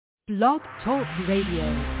Blog Talk Radio.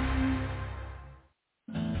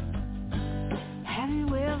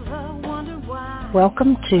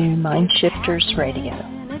 Welcome to MindShifters Radio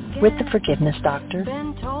with the Forgiveness Doctor,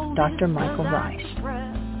 Dr. Michael Ryce.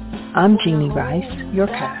 I'm Jeannie Ryce, your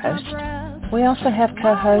co-host. We also have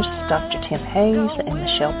co-hosts Dr. Tim Hayes and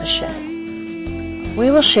Michelle Pacheco.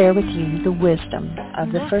 We will share with you the wisdom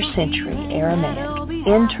of the first century Aramaic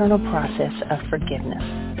internal process of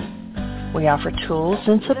forgiveness. We offer tools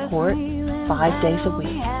and support 5 days a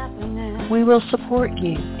week. We will support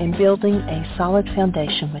you in building a solid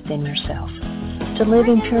foundation within yourself to live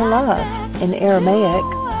in pure love, in Aramaic,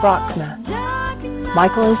 Rachma.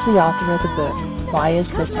 Michael is the author of the book, Why Is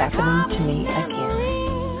This Happening to Me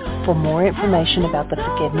Again? For more information about the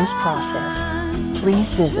forgiveness process, please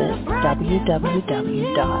visit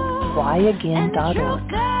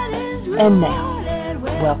www.whyagain.org. And now,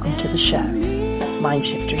 welcome to the show,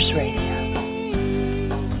 MindShifters Radio.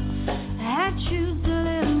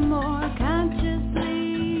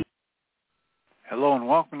 Hello and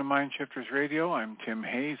welcome to MindShifters Radio. I'm Tim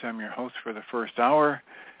Hayes. I'm your host for the first hour,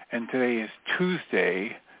 and today is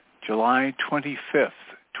Tuesday, July 25th,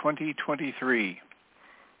 2023.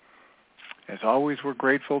 As always, we're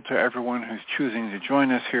grateful to everyone who's choosing to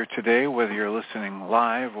join us here today, whether you're listening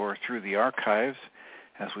live or through the archives,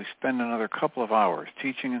 as we spend another couple of hours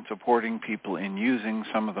teaching and supporting people in using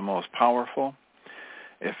some of the most powerful,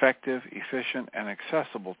 effective, efficient, and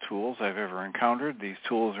accessible tools I've ever encountered. These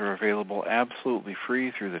tools are available absolutely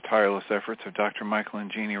free through the tireless efforts of Dr. Michael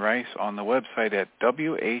and Jeanie Ryce on the website at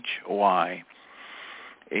whyagain.org.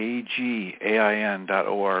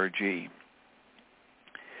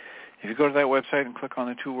 If you go to that website and click on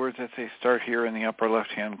the two words that say Start Here in the upper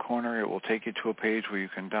left-hand corner, it will take you to a page where you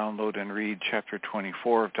can download and read Chapter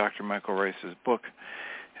 24 of Dr. Michael Ryce's book.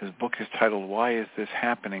 His book is titled, Why Is This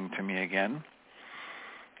Happening to Me Again?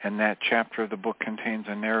 And that chapter of the book contains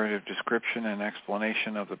a narrative description and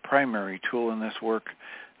explanation of the primary tool in this work.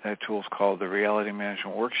 That tool is called the Reality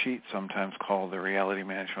Management Worksheet, sometimes called the Reality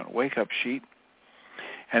Management Wake-Up Sheet.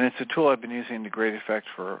 And it's a tool I've been using to great effect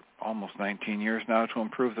for almost 19 years now to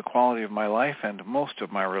improve the quality of my life and most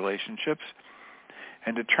of my relationships,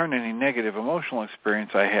 and to turn any negative emotional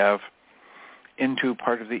experience I have into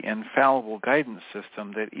part of the infallible guidance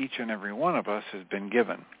system that each and every one of us has been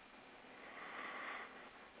given.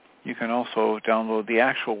 You can also download the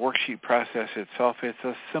actual worksheet process itself. It's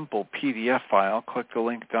a simple PDF file. Click the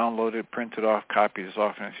link, download it, print it off, copy it as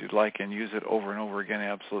often as you'd like, and use it over and over again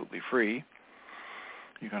absolutely free.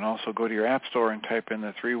 You can also go to your app store and type in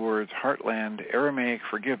the three words Heartland Aramaic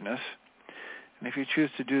Forgiveness. And if you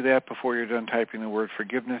choose to do that before you're done typing the word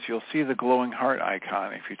forgiveness, you'll see the glowing heart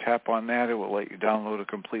icon. If you tap on that, it will let you download a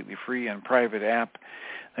completely free and private app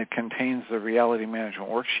that contains the Reality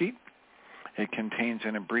Management Worksheet. It contains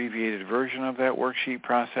an abbreviated version of that worksheet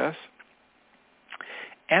process,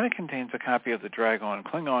 and it contains a copy of the Dragon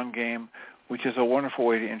Klingon game, which is a wonderful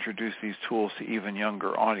way to introduce these tools to even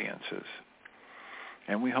younger audiences.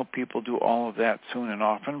 And we hope people do all of that soon and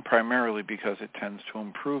often, primarily because it tends to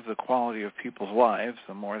improve the quality of people's lives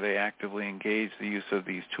the more they actively engage the use of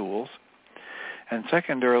these tools, and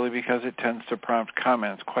secondarily because it tends to prompt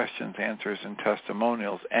comments, questions, answers, and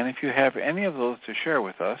testimonials. And if you have any of those to share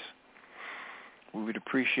with us, we would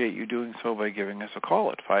appreciate you doing so by giving us a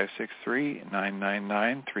call at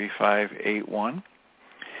 563-999-3581.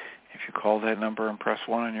 If you call that number and press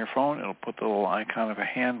 1 on your phone, it'll put the little icon of a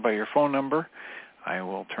hand by your phone number. I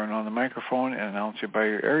will turn on the microphone and announce you by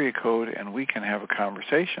your area code, and we can have a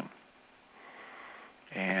conversation.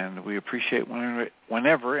 And we appreciate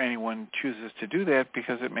whenever anyone chooses to do that,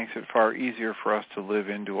 because it makes it far easier for us to live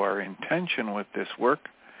into our intention with this work.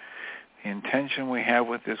 The intention we have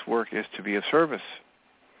with this work is to be of service.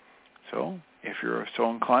 So, if you're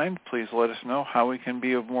so inclined, please let us know how we can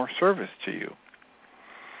be of more service to you.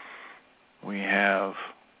 We have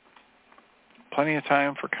plenty of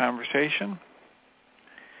time for conversation.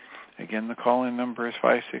 Again, the call-in number is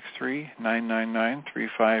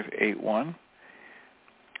 563-999-3581.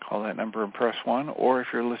 Call that number and press 1. Or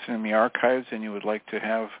if you're listening in the archives and you would like to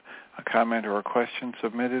have a comment or a question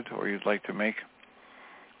submitted, or you'd like to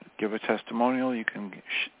give a testimonial, you can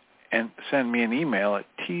send me an email at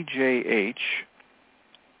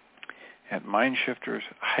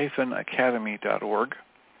tjh@mindshifters-academy.org,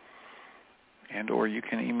 and or you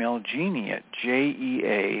can email Jeanie at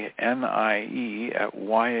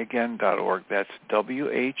jeanie@whyagain.org. That's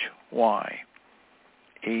whyagain.org.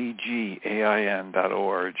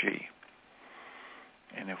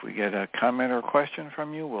 And if we get a comment or question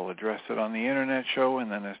from you, we'll address it on the Internet show,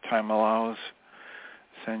 and then as time allows,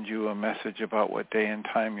 send you a message about what day and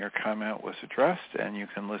time your comment was addressed, and you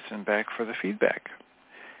can listen back for the feedback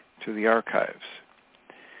to the archives.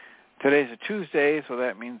 Today's a Tuesday, so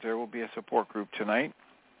that means there will be a support group tonight.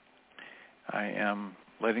 I am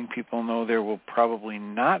letting people know there will probably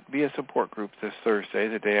not be a support group this Thursday,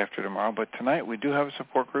 the day after tomorrow, but tonight we do have a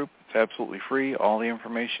support group. It's absolutely free. All the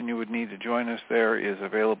information you would need to join us there is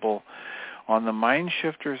available on the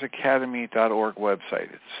MindShiftersAcademy.org website.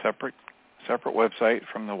 It's a separate website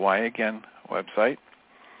from the Why Again website.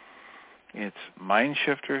 It's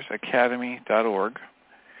MindShiftersAcademy.org,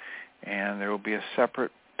 and there will be a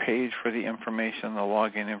separate page for the information, the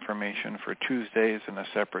login information for Tuesdays, and a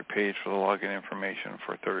separate page for the login information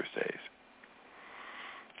for Thursdays.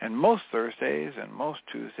 And most Thursdays and most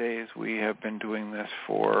Tuesdays, we have been doing this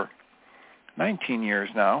for 19 years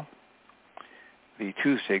now, the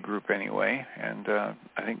Tuesday group anyway, and I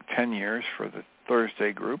think 10 years for the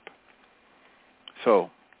Thursday group. So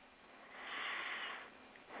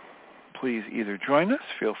please either join us,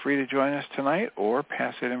 feel free to join us tonight, or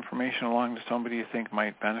pass that information along to somebody you think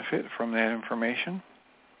might benefit from that information.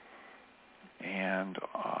 And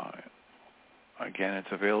again,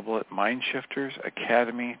 it's available at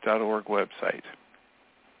MindShiftersAcademy.org website.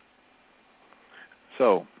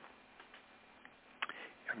 So,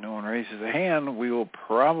 if no one raises a hand, we will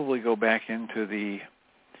probably go back into the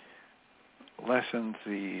lessons,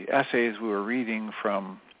 the essays we were reading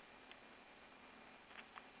from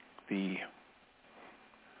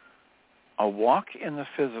A Walk in the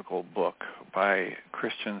Physical book by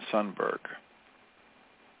Christian Sundberg.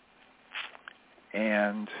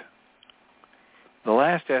 And the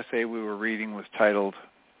last essay we were reading was titled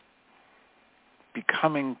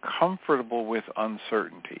Becoming Comfortable with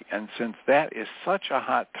Uncertainty. And since that is such a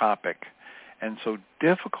hot topic and so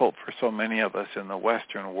difficult for so many of us in the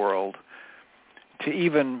Western world to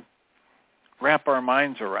even wrap our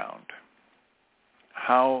minds around,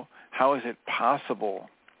 how is it possible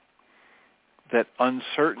that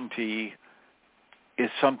uncertainty is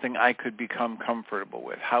something I could become comfortable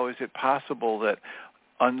with? How is it possible that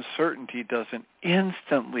uncertainty doesn't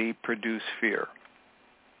instantly produce fear?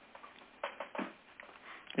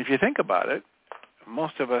 If you think about it,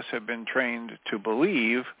 most of us have been trained to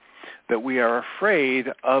believe that we are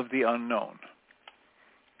afraid of the unknown.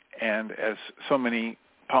 And as so many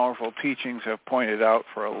powerful teachings have pointed out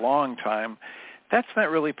for a long time, that's not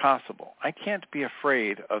really possible. I can't be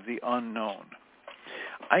afraid of the unknown.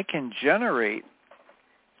 I can generate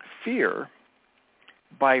fear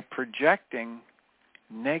by projecting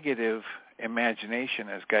negative imagination,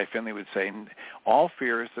 as Guy Finley would say. All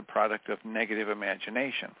fear is the product of negative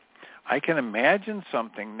imagination. I can imagine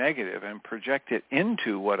something negative and project it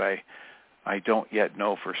into what I don't yet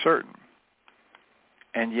know for certain.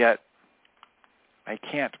 And yet, I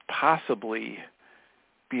can't possibly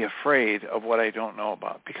be afraid of what I don't know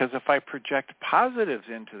about. Because if I project positives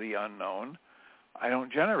into the unknown, I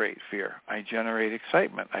don't generate fear. I generate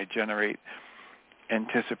excitement. I generate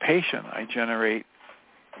anticipation. I generate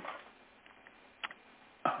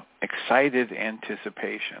excited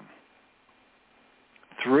anticipation,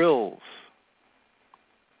 thrills,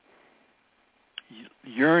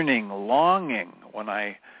 yearning, longing when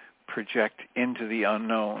I project into the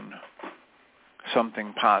unknown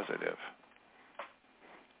something positive.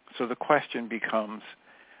 So the question becomes,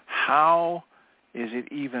 how is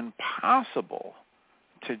it even possible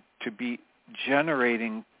to be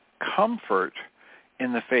generating comfort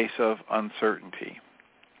in the face of uncertainty?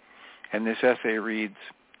 And this essay reads,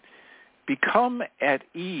 become at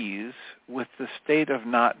ease with the state of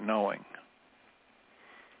not knowing.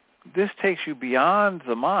 This takes you beyond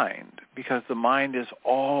the mind, because the mind is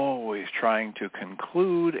always trying to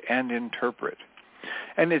conclude and interpret.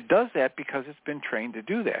 And it does that because it's been trained to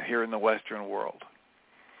do that here in the Western world.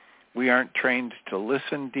 We aren't trained to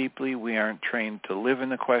listen deeply. We aren't trained to live in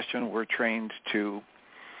the question. We're trained to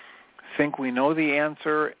think we know the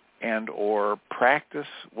answer and or practice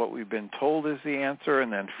what we've been told is the answer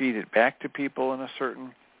and then feed it back to people in a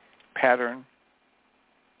certain pattern.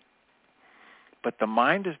 But the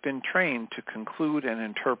mind has been trained to conclude and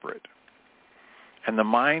interpret. And the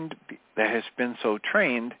mind that has been so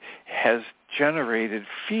trained has generated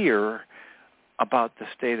fear about the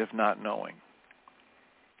state of not knowing.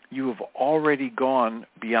 You have already gone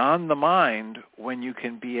beyond the mind when you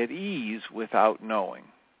can be at ease without knowing.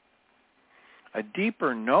 A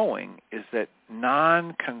deeper knowing is that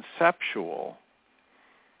non-conceptual,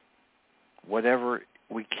 whatever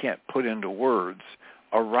we can't put into words,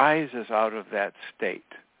 arises out of that state.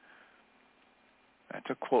 That's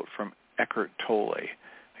a quote from Eckhart Tolle.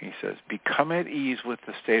 He says, become at ease with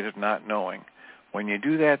the state of not knowing. When you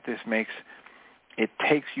do that, this makes It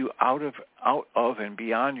takes you out of and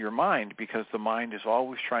beyond your mind, because the mind is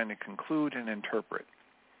always trying to conclude and interpret.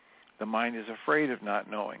 The mind is afraid of not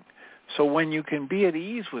knowing. So when you can be at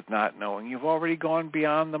ease with not knowing, you've already gone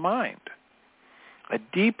beyond the mind. A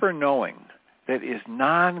deeper knowing that is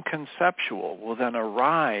non-conceptual will then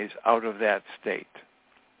arise out of that state.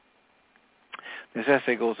 This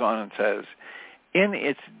essay goes on and says, in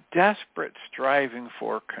its desperate striving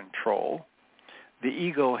for control, the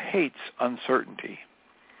ego hates uncertainty.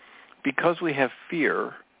 Because we have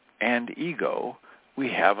fear and ego, we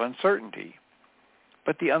have uncertainty.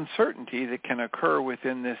 But the uncertainty that can occur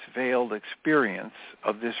within this veiled experience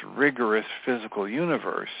of this rigorous physical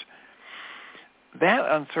universe,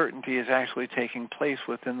 that uncertainty is actually taking place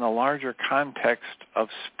within the larger context of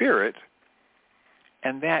spirit,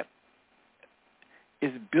 and that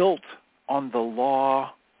is built on the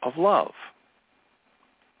law of love.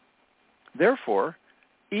 Therefore,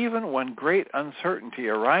 even when great uncertainty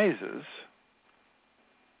arises,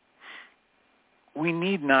 we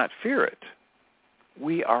need not fear it.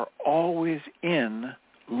 We are always in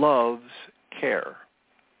love's care.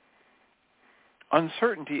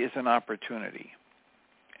 Uncertainty is an opportunity.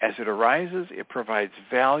 As it arises, it provides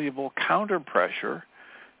valuable counter-pressure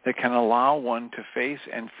that can allow one to face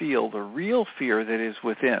and feel the real fear that is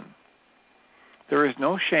within. There is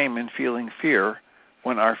no shame in feeling fear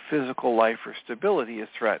when our physical life or stability is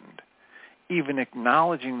threatened. Even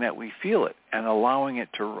acknowledging that we feel it and allowing it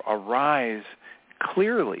to arise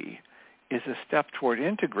clearly is a step toward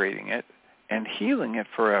integrating it and healing it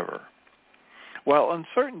forever. While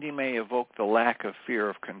uncertainty may evoke the lack of fear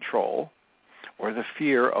of control, or the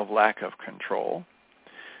fear of lack of control,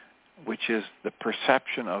 which is the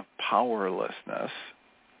perception of powerlessness,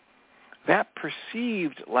 that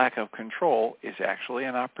perceived lack of control is actually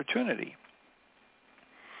an opportunity.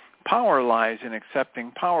 Power lies in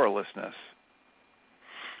accepting powerlessness.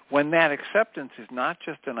 When that acceptance is not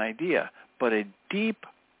just an idea, but a deep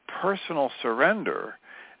personal surrender,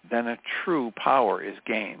 then a true power is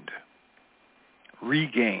gained,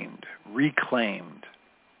 regained, reclaimed.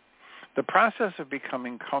 The process of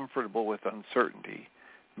becoming comfortable with uncertainty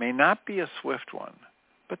may not be a swift one,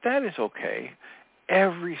 but that is okay.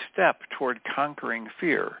 Every step toward conquering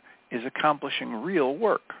fear is accomplishing real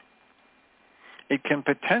work. It can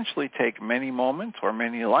potentially take many moments or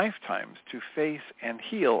many lifetimes to face and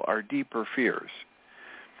heal our deeper fears.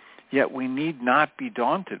 Yet we need not be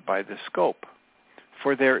daunted by the scope,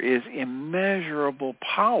 for there is immeasurable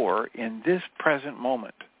power in this present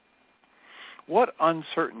moment. What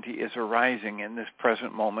uncertainty is arising in this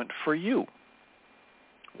present moment for you?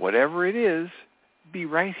 Whatever it is, be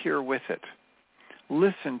right here with it.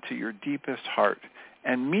 Listen to your deepest heart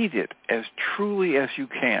and meet it as truly as you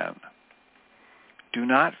can. Do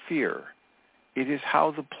not fear. It is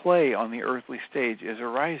how the play on the earthly stage is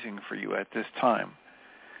arising for you at this time.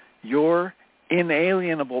 Your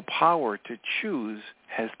inalienable power to choose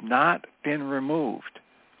has not been removed,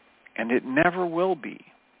 and it never will be.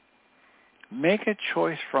 Make a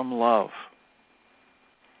choice from love.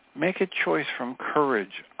 Make a choice from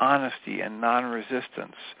courage, honesty, and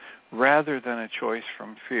non-resistance, rather than a choice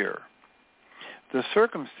from fear. The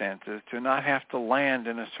circumstances do not have to land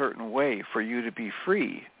in a certain way for you to be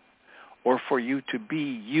free or for you to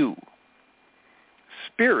be you.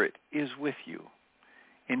 Spirit is with you.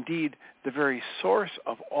 Indeed, the very source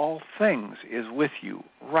of all things is with you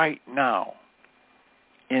right now.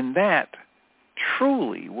 In that,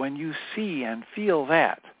 truly, when you see and feel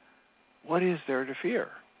that, what is there to fear?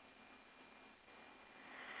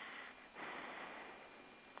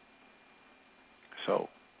 So,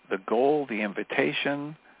 the goal, the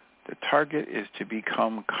invitation, the target is to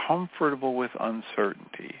become comfortable with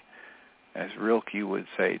uncertainty. As Rilke would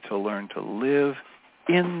say, to learn to live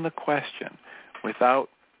in the question without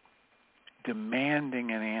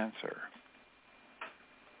demanding an answer.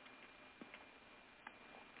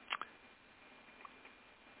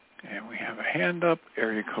 And we have a hand up,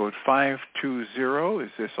 area code 520.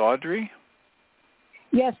 Is this Audrey?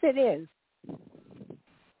 Yes, it is.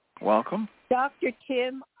 Welcome. Dr.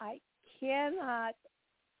 Tim, I cannot,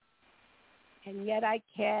 and yet I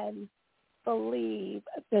can, believe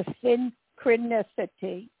the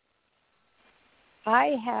synchronicity.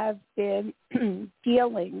 I have been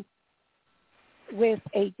dealing with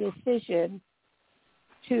a decision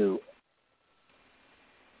to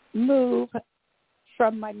move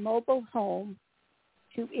from my mobile home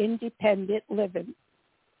to independent living.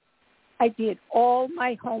 I did all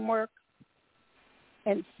my homework,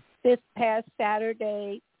 and this past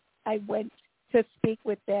Saturday, I went to speak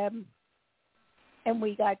with them, and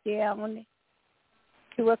we got down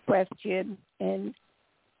to a question, and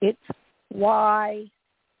it's why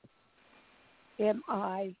am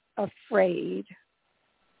I afraid?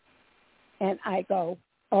 And I go,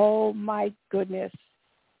 oh my goodness.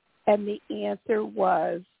 And the answer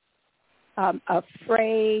was, I'm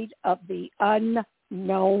afraid of the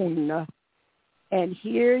unknown. And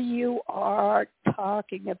here you are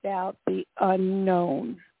talking about the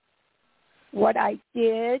unknown. What I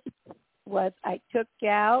did was I took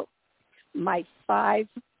out my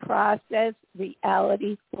 5-process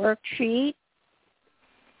reality worksheet.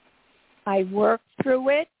 I worked through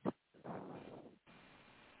it,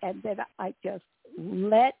 and then I just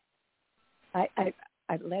let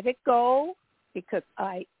it go because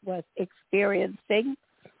I was experiencing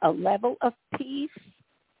a level of peace.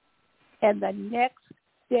 And the next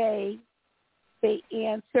day, the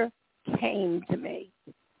answer came to me.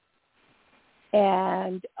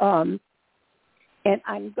 And I'm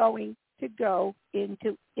going to go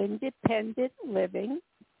into independent living.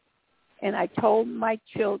 And I told my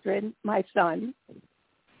children, my son,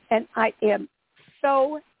 and I am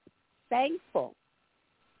so thankful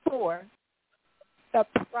for the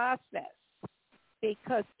process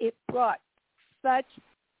because it brought such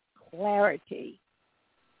clarity.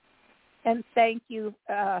 And thank you.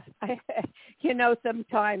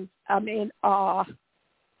 Sometimes I'm in awe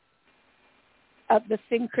of the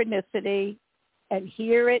synchronicity. And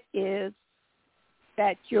here it is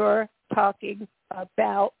that you're talking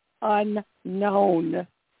about unknown.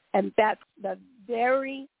 And that's the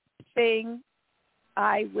very thing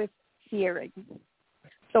I was fearing.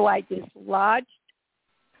 So I dislodged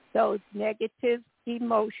those negative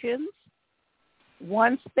emotions.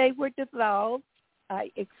 Once they were dissolved,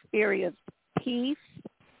 I experienced peace.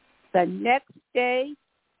 The next day,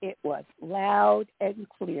 it was loud and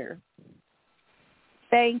clear.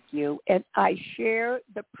 Thank you. And I share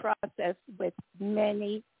the process with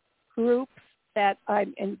many groups that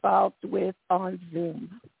I'm involved with on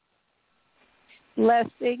Zoom.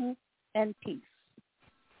 Blessings and peace.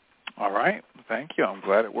 All right. Thank you. I'm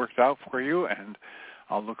glad it worked out for you, and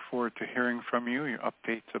I'll look forward to hearing from you, your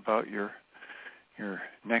updates about your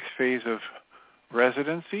next phase of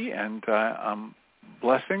residency, and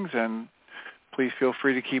blessings, and please feel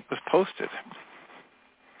free to keep us posted.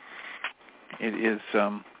 It is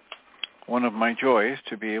one of my joys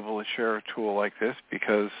to be able to share a tool like this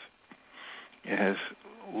because it has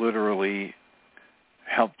literally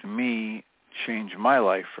helped me change my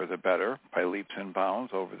life for the better by leaps and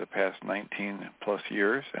bounds over the past 19 plus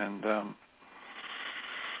years, and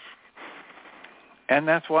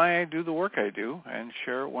that's why I do the work I do and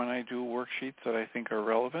share it when I do worksheets that I think are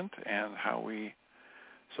relevant and how we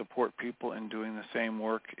support people in doing the same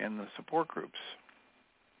work in the support groups.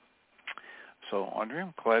 So, Audrey,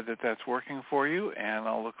 I'm glad that that's working for you, and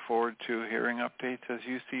I'll look forward to hearing updates as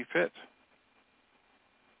you see fit.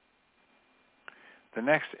 The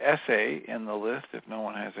next essay in the list, if no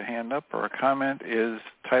one has a hand up or a comment, is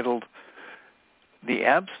titled The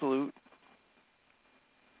Absolute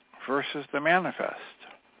versus the Manifest.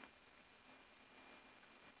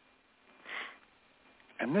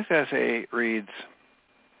 And this essay reads,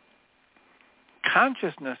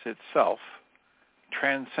 consciousness itself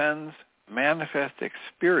transcends manifest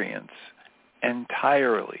experience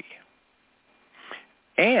entirely,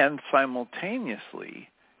 and simultaneously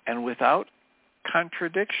and without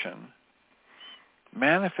contradiction,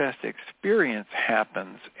 manifest experience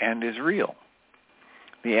happens and is real.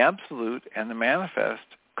 The absolute and the manifest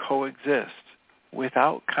coexist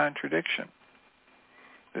without contradiction.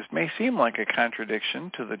 This may seem like a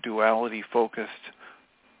contradiction to the duality-focused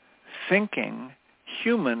thinking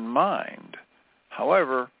human mind.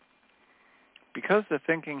 However, because the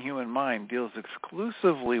thinking human mind deals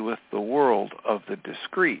exclusively with the world of the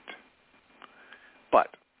discrete,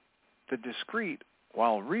 but the discrete,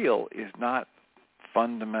 while real, is not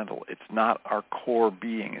fundamental. It's not our core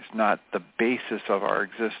being. It's not the basis of our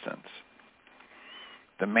existence.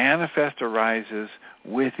 The manifest arises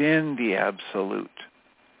within the absolute.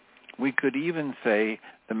 We could even say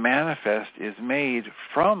the manifest is made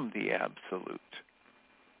from the absolute.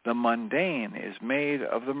 The mundane is made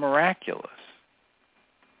of the miraculous.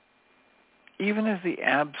 Even as the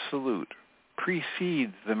absolute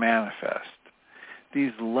precedes the manifest,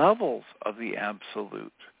 these levels of the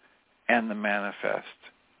absolute and the manifest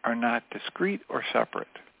are not discrete or separate.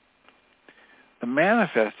 The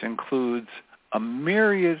manifest includes a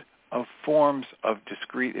myriad of forms of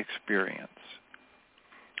discrete experience,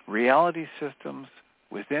 reality systems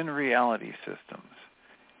within reality systems,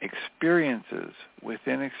 experiences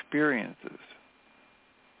within experiences.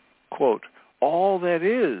 Quote, all that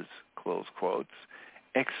is, close quotes,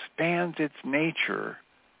 expands its nature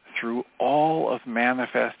through all of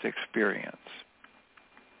manifest experience.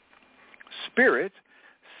 Spirit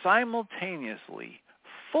simultaneously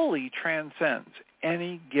fully transcends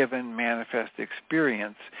any given manifest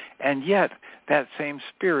experience, and yet that same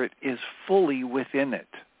spirit is fully within it.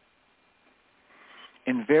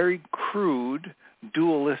 In very crude,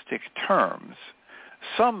 dualistic terms,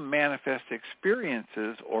 some manifest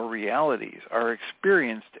experiences or realities are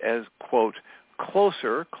experienced as, quote,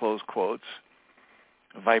 closer, close quotes,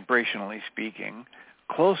 vibrationally speaking,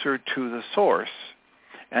 closer to the source,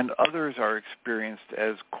 and others are experienced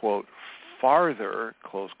as, quote, farther,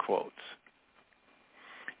 close quotes.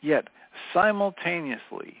 Yet,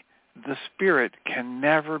 simultaneously, the spirit can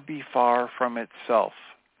never be far from itself,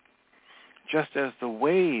 just as the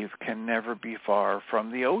wave can never be far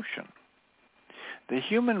from the ocean. The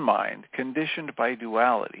human mind, conditioned by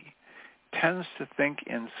duality, tends to think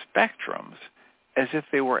in spectrums as if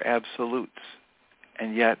they were absolutes,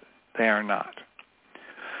 and yet they are not.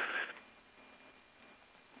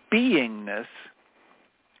 Beingness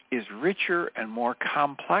is richer and more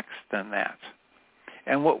complex than that.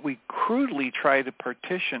 And what we crudely try to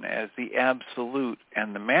partition as the absolute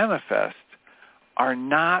and the manifest are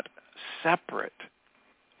not separate.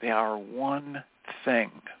 They are one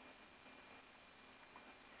thing.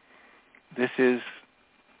 This is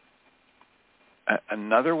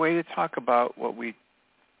another way to talk about what we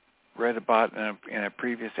read about in a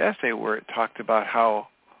previous essay, where it talked about how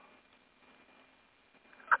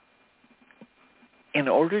in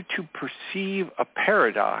order to perceive a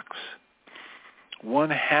paradox, one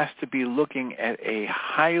has to be looking at a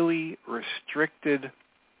highly restricted,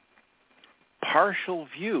 partial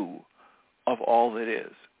view of all that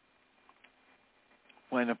is.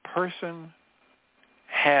 When a person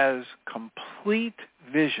has complete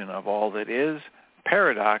vision of all that is,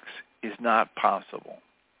 paradox is not possible.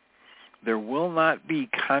 There will not be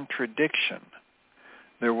contradiction.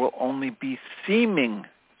 There will only be seeming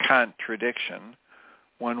contradiction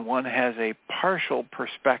when one has a partial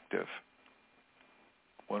perspective,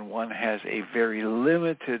 when one has a very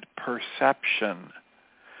limited perception.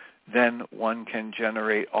 Then one can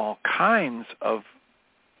generate all kinds of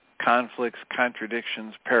conflicts,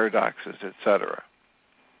 contradictions, paradoxes, etc.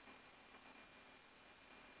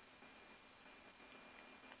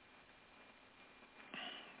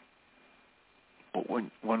 But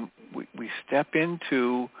when we step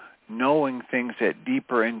into knowing things at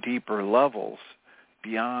deeper and deeper levels,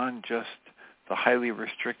 beyond just the highly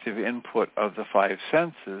restrictive input of the five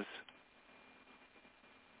senses,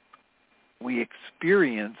 we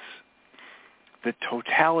experience the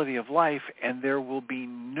totality of life, and there will be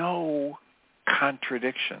no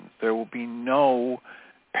contradictions. There will be no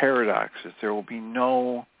paradoxes. There will be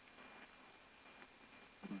no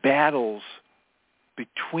battles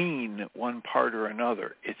between one part or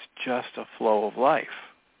another. It's just a flow of life.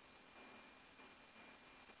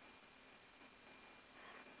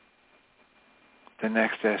 The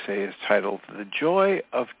next essay is titled The Joy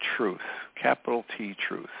of Truth, capital T,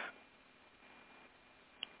 Truth.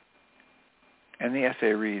 And the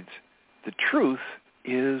essay reads, the truth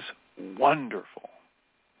is wonderful.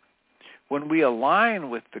 When we align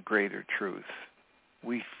with the greater truth,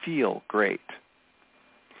 we feel great.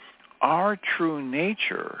 Our true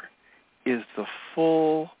nature is the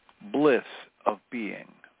full bliss of being.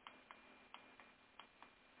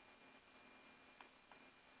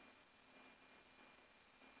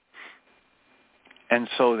 And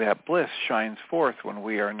so that bliss shines forth when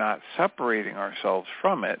we are not separating ourselves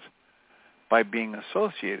from it by being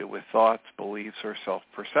associated with thoughts, beliefs, or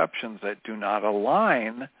self-perceptions that do not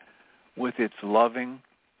align with its loving,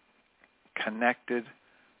 connected,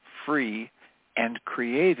 free, and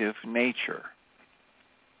creative nature.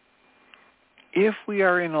 If we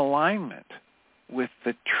are in alignment with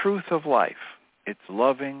the truth of life, its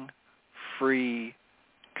loving, free,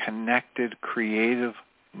 connected, creative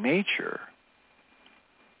nature,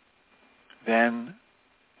 then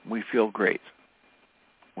we feel great.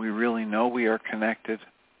 We really know we are connected.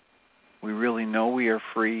 We really know we are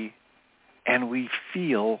free. And we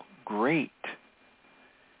feel great.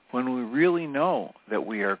 When we really know that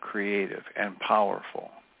we are creative and powerful,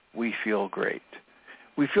 we feel great.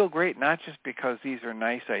 We feel great not just because these are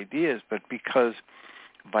nice ideas, but because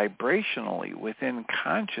vibrationally within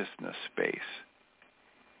consciousness space,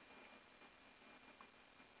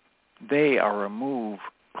 they are a move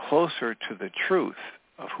closer to the truth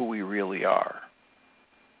of who we really are.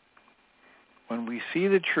 When we see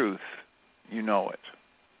the truth, you know it.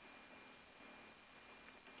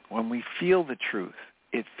 When we feel the truth,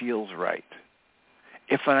 it feels right.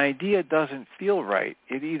 If an idea doesn't feel right,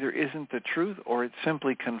 it either isn't the truth or it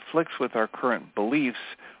simply conflicts with our current beliefs,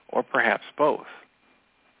 or perhaps both.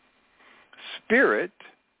 Spirit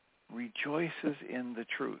rejoices in the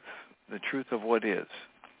truth of what is.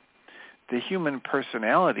 The human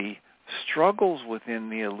personality struggles within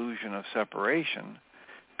the illusion of separation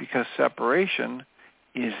because separation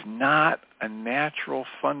is not a natural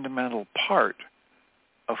fundamental part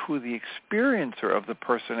of who the experiencer of the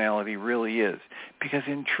personality really is. Because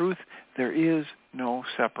in truth, there is no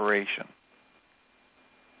separation.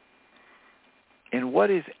 In what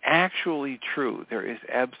is actually true, there is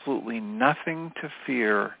absolutely nothing to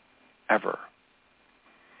fear ever.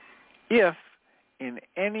 If in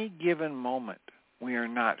any given moment we are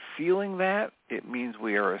not feeling that, it means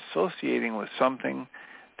we are associating with something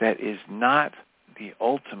that is not the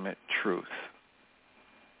ultimate truth.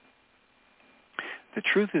 The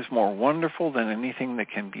truth is more wonderful than anything that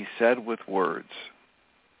can be said with words.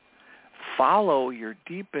 Follow your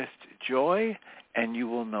deepest joy and you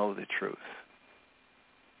will know the truth.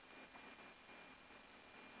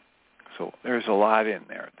 So there's a lot in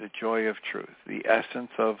there. The joy of truth, the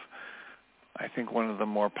essence of, I think one of the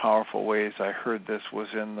more powerful ways I heard this was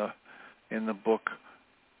in the book,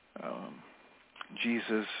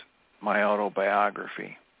 Jesus, My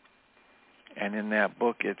Autobiography. And in that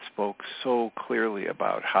book, it spoke so clearly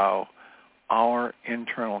about how our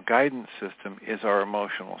internal guidance system is our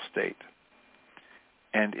emotional state.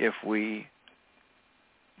 And if we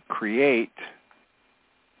create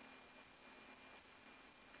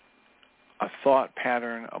a thought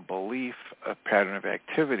pattern, a belief, a pattern of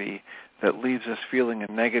activity that leaves us feeling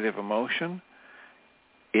a negative emotion,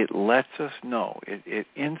 it lets us know. It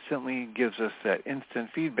instantly gives us that instant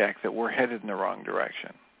feedback that we're headed in the wrong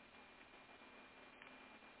direction.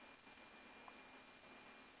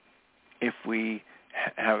 If we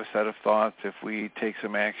have a set of thoughts, if we take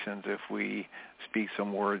some actions, if we speak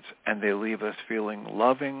some words, and they leave us feeling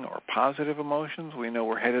loving or positive emotions, we know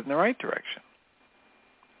we're headed in the right direction.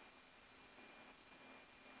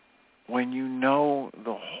 When you know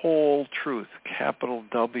the whole truth, capital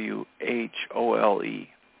W-H-O-L-E,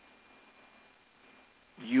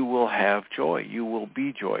 you will have joy. You will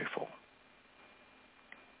be joyful.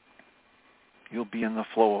 You'll be in the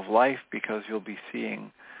flow of life because you'll be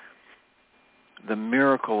seeing the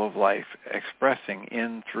miracle of life expressing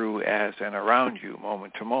in, through, as, and around you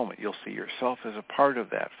moment to moment. You'll see yourself as a part of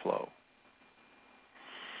that flow.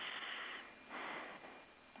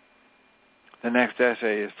 The next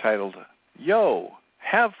essay is titled, Yo,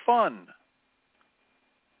 Have Fun.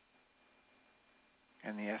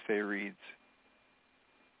 And the essay reads,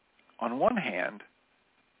 on one hand,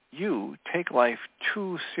 you take life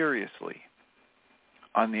too seriously.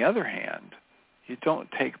 On the other hand, you don't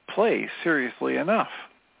take play seriously enough.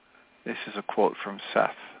 This is a quote from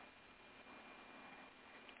Seth.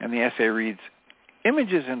 And the essay reads,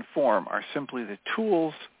 images and form are simply the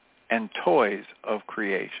tools and toys of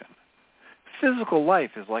creation. Physical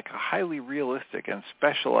life is like a highly realistic and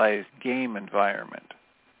specialized game environment.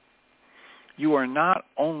 You are not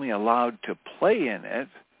only allowed to play in it,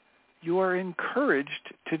 you are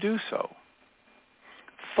encouraged to do so.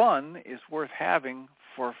 Fun is worth having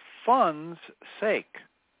for fun's sake.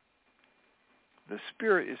 The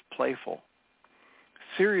spirit is playful.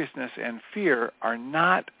 Seriousness and fear are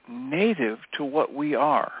not native to what we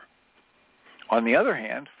are. On the other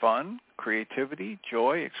hand, fun, creativity,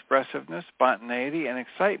 joy, expressiveness, spontaneity, and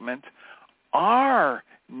excitement are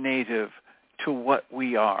native to what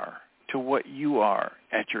we are, to what you are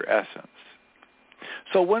at your essence.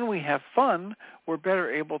 So when we have fun, we're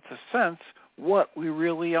better able to sense what we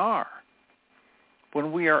really are.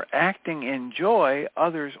 When we are acting in joy,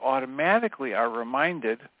 others automatically are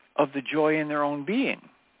reminded of the joy in their own being.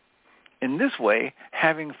 In this way,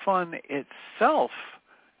 having fun itself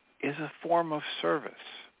is a form of service.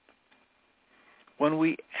 When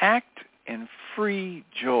we act in free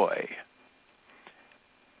joy,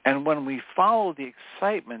 and when we follow the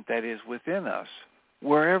excitement that is within us,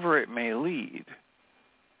 wherever it may lead,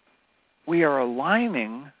 we are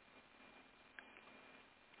aligning,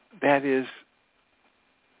 that is,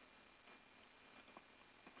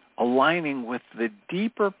 aligning with the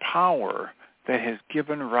deeper power that has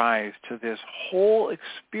given rise to this whole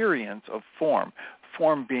experience of form,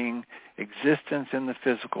 form being existence in the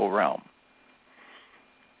physical realm.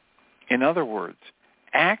 In other words,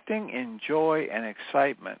 acting in joy and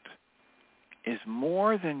excitement is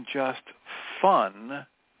more than just fun.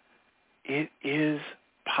 It is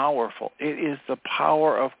powerful. It is the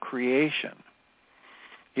power of creation.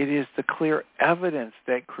 It is the clear evidence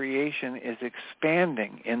that creation is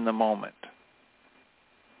expanding in the moment.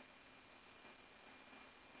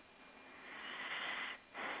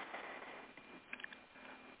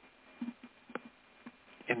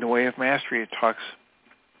 the Way of Mastery, it talks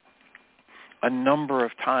a number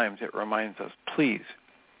of times. It reminds us, please,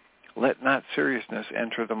 let not seriousness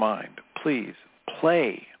enter the mind. Please,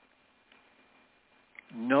 play.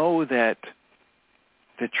 Know that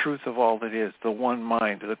the truth of all that is, the one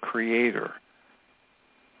mind, the Creator,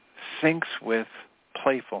 thinks with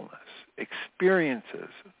playfulness, experiences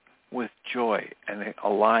with joy and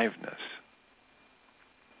aliveness.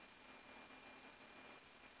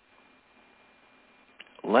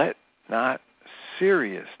 Let not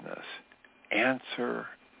seriousness answer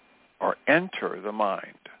or enter the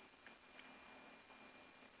mind.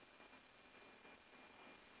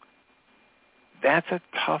 That's a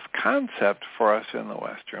tough concept for us in the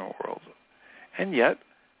Western world. And yet,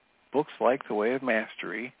 books like The Way of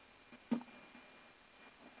Mastery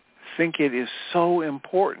think it is so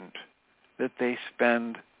important that they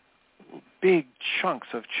spend big chunks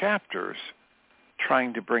of chapters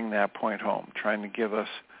trying to bring that point home, trying to give us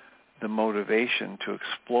the motivation to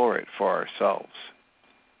explore it for ourselves,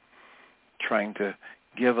 trying to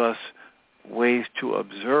give us ways to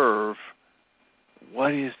observe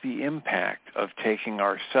what is the impact of taking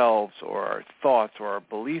ourselves or our thoughts or our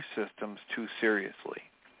belief systems too seriously.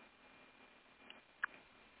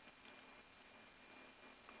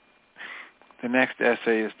 The next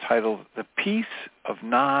essay is titled The Peace of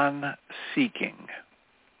Non-Seeking.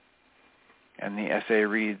 And the essay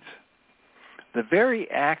reads, the very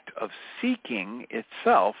act of seeking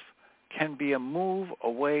itself can be a move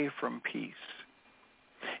away from peace.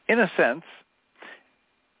 In a sense,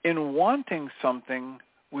 in wanting something,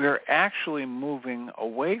 we're actually moving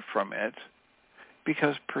away from it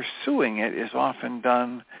because pursuing it is often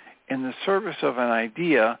done in the service of an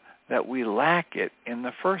idea that we lack it in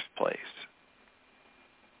the first place.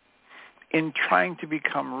 In trying to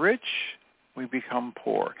become rich, we become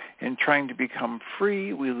poor. In trying to become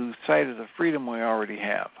free, we lose sight of the freedom we already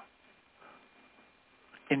have.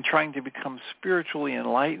 In trying to become spiritually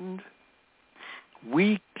enlightened,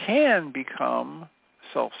 we can become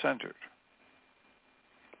self-centered.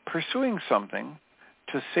 Pursuing something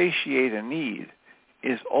to satiate a need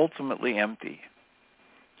is ultimately empty.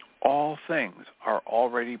 All things are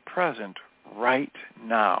already present right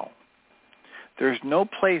now. There's no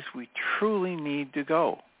place we truly need to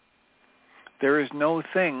go. There is no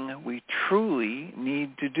thing we truly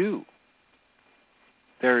need to do.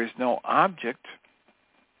 There is no object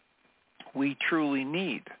we truly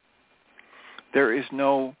need. There is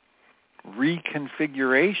no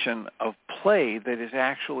reconfiguration of play that is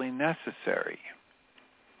actually necessary.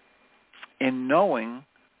 In knowing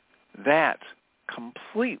that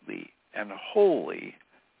completely and wholly,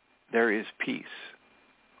 there is peace.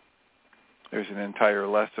 There's an entire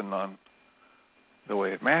lesson on The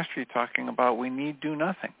Way of Mastery talking about we need do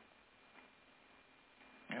nothing.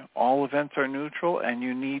 You know, all events are neutral and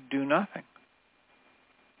you need do nothing.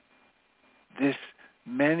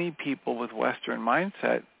 Many people with Western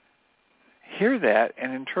mindset hear that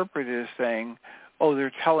and interpret it as saying, oh,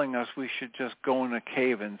 they're telling us we should just go in a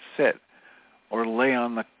cave and sit or lay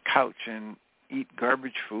on the couch and eat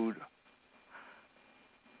garbage food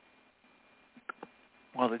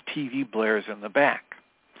while the TV blares in the back.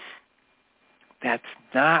 That's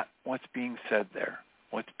not what's being said there.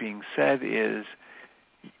 What's being said is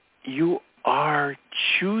you are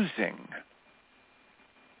choosing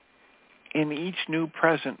in each new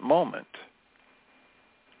present moment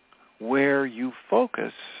where you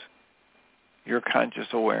focus your conscious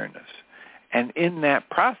awareness. And in that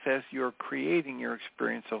process, you're creating your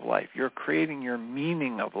experience of life. You're creating your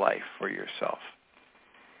meaning of life for yourself.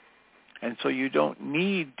 And so you don't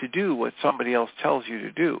need to do what somebody else tells you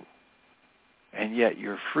to do. And yet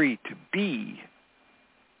you're free to be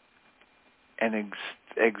and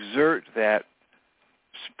exert that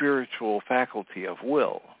spiritual faculty of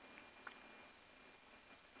will.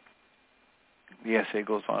 The essay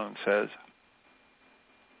goes on and says,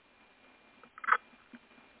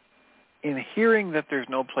 in hearing that there's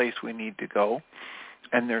no place we need to go,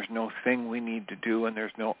 and there's no thing we need to do, and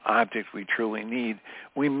there's no object we truly need,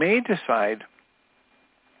 we may decide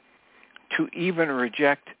to even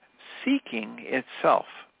reject seeking itself.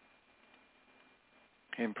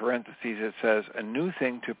 In parentheses it says, a new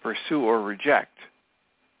thing to pursue or reject,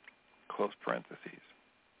 close parentheses.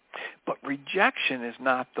 But rejection is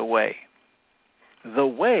not the way. The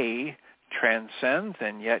way transcends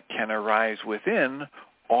and yet can arise within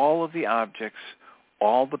all of the objects,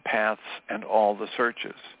 all the paths, and all the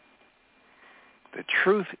searches. The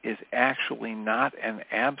truth is actually not an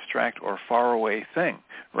abstract or faraway thing.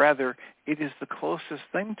 Rather, it is the closest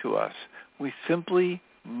thing to us. We simply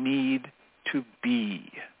need to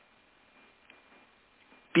be.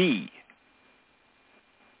 Be.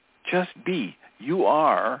 Just be. You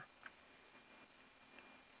are.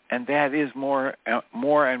 And that is more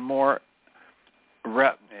and more,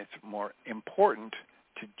 it's more important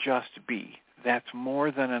to just be. That's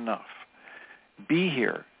more than enough. Be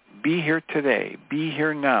here. Be here today. Be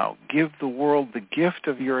here now. Give the world the gift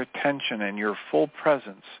of your attention and your full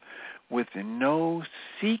presence with no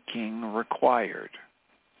seeking required.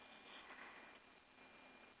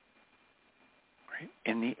 Right?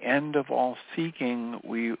 In the end of all seeking,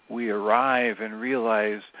 we arrive and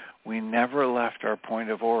realize we never left our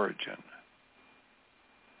point of origin.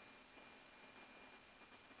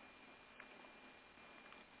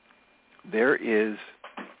 There is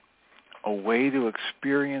a way to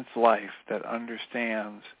experience life that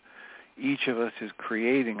understands each of us is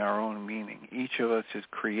creating our own meaning. Each of us is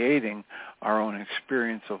creating our own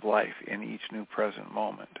experience of life in each new present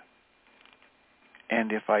moment.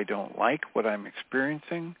 And if I don't like what I'm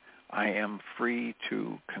experiencing, I am free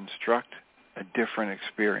to construct a different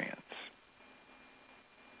experience.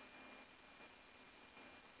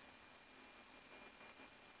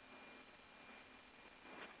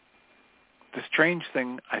 The strange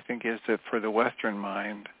thing, I think, is that for the Western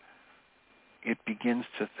mind, it begins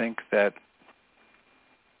to think that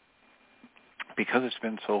because it's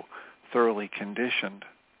been so thoroughly conditioned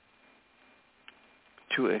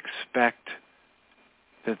to expect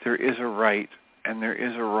that there is a right and there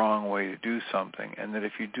is a wrong way to do something, and that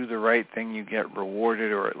if you do the right thing, you get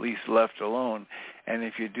rewarded or at least left alone, and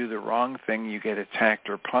if you do the wrong thing, you get attacked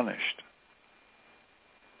or punished.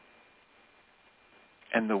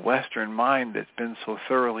 And the Western mind that's been so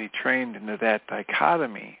thoroughly trained into that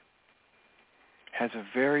dichotomy has a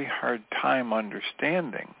very hard time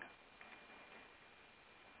understanding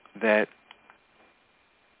that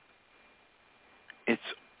it's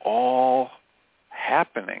all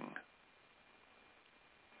happening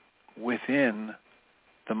within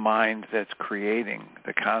the mind that's creating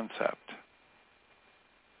the concept.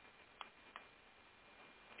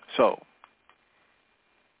 So,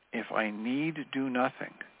 if I need to do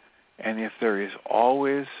nothing, and if there is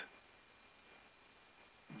always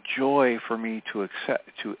joy for me to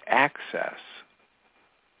access,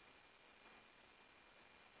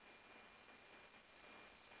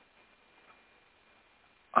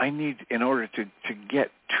 I need, in order to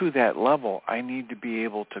get to that level, I need to be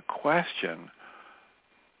able to question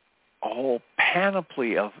a whole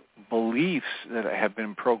panoply of beliefs that have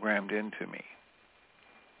been programmed into me.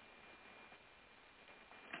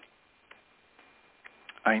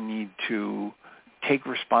 I need to take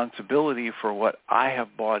responsibility for what I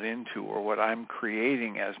have bought into or what I'm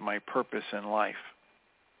creating as my purpose in life.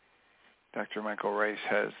 Dr. Michael Ryce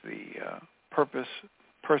has the Purpose,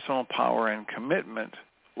 Personal Power, and Commitment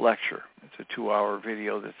lecture. It's a 2-hour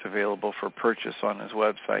video that's available for purchase on his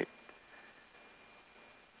website.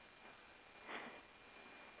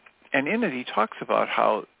 And in it, he talks about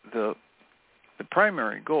how the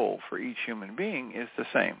primary goal for each human being is the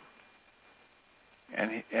same.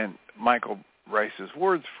 And Michael Ryce's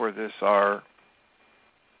words for this are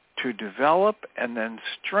to develop and then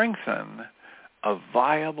strengthen a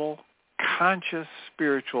viable, conscious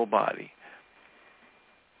spiritual body.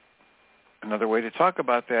 Another way to talk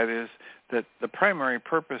about that is that the primary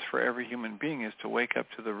purpose for every human being is to wake up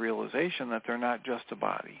to the realization that they're not just a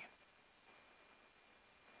body.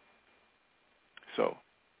 So,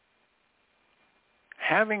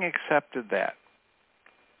 having accepted that,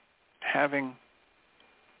 having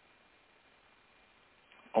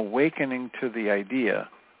awakening to the idea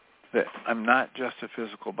that I'm not just a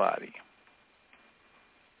physical body,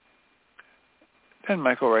 then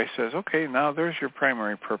Michael Ryce says, okay, now there's your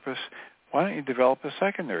primary purpose. Why don't you develop a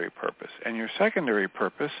secondary purpose? And your secondary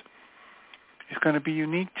purpose is going to be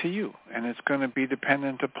unique to you, and it's going to be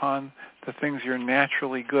dependent upon the things you're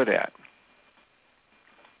naturally good at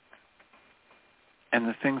and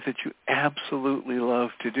the things that you absolutely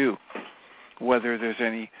love to do, whether there's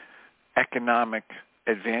any economic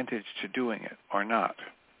advantage to doing it or not.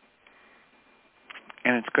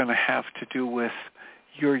 And it's going to have to do with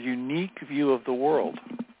your unique view of the world.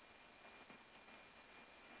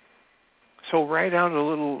 So write out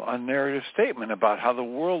a narrative statement about how the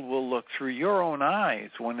world will look through your own eyes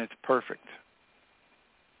when it's perfect.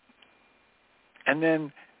 And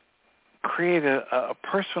then create a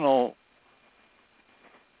personal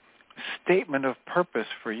statement of purpose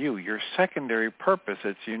for you, your secondary purpose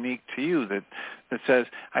that's unique to you, that says,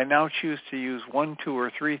 I now choose to use 1, 2,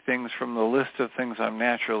 or 3 things from the list of things I'm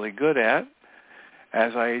naturally good at,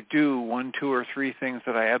 as I do 1, 2, or 3 things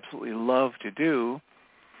that I absolutely love to do,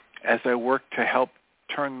 as I work to help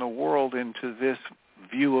turn the world into this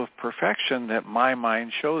view of perfection that my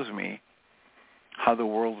mind shows me how the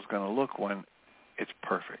world is going to look when it's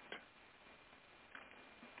perfect.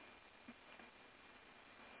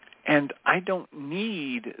 And I don't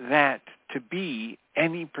need that to be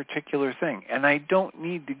any particular thing. And I don't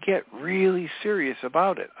need to get really serious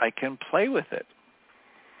about it. I can play with it.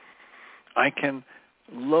 I can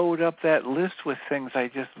load up that list with things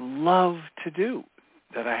I just love to do,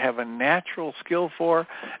 that I have a natural skill for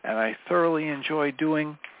and I thoroughly enjoy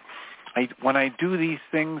doing. When I do these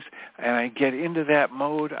things and I get into that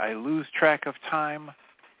mode, I lose track of time.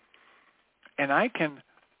 And I can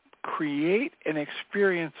create an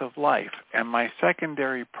experience of life and my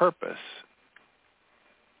secondary purpose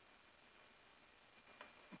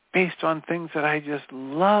based on things that I just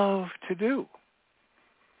love to do.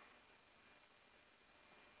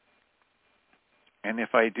 And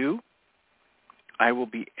if I do, I will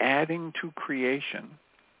be adding to creation,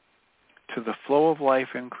 to the flow of life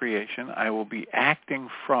in creation. I will be acting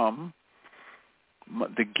from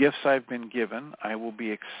the gifts I've been given. I will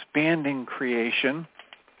be expanding creation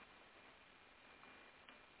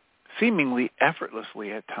seemingly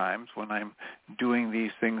effortlessly at times when I'm doing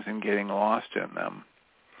these things and getting lost in them.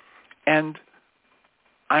 And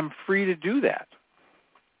I'm free to do that.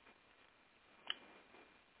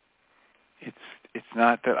 It's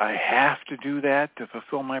not that I have to do that to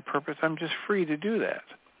fulfill my purpose. I'm just free to do that.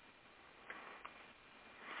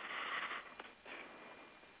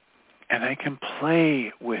 And I can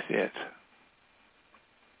play with it.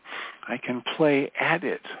 I can play at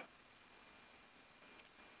it.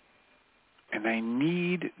 And I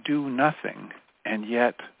need do nothing, and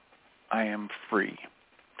yet I am free.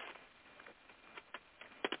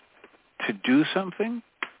 To do something,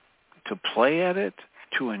 to play at it,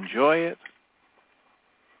 to enjoy it,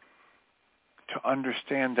 to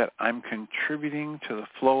understand that I'm contributing to the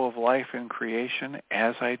flow of life in creation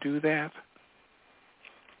as I do that.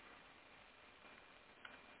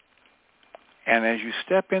 And as you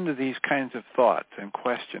step into these kinds of thoughts and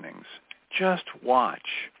questionings, just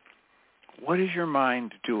watch. What is your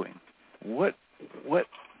mind doing? What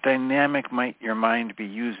dynamic might your mind be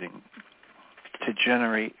using to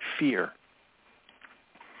generate fear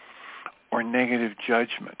or negative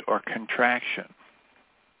judgment or contraction?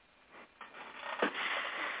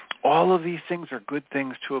 All of these things are good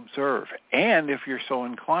things to observe. And if you're so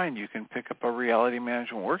inclined, you can pick up a reality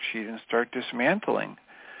management worksheet and start dismantling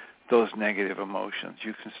those negative emotions.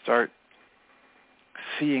 You can start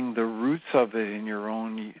seeing the roots of it in your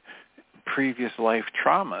own previous life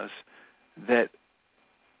traumas that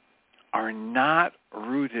are not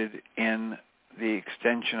rooted in the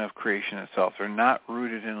extension of creation itself. They're not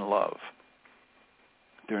rooted in love.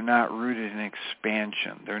 They're not rooted in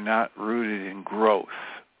expansion. They're not rooted in growth.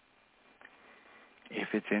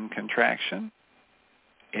 If it's in contraction,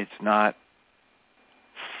 it's not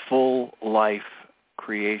full life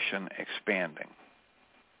creation expanding.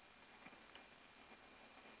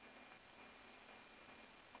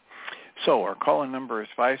 So our call-in number is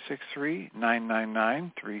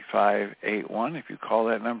 563-999-3581. If you call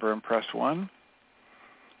that number and press 1,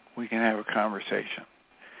 we can have a conversation.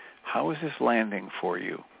 How is this landing for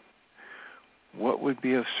you? What would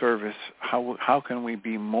be of service? How can we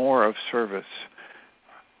be more of service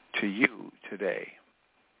to you today?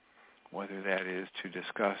 Whether that is to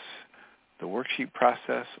discuss the worksheet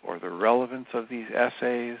process or the relevance of these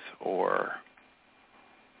essays or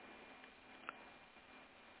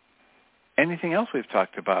anything else we've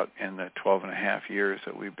talked about in the 12 and a half years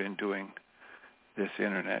that we've been doing this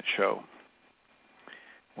internet show,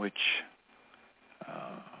 which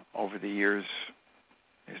over the years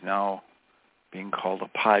is now being called a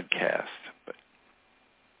podcast. But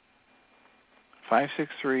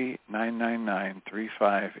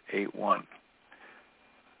 563-999-3581.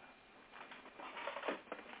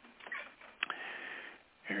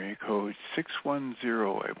 Area code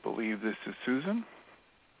 610. I believe this is Susan.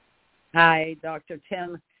 Hi, Dr.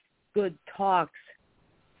 Tim. Good talks.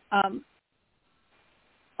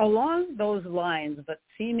 Along those lines, but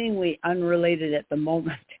seemingly unrelated at the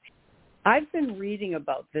moment, I've been reading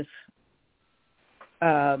about this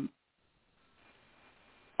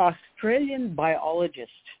Australian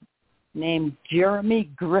biologist named Jeremy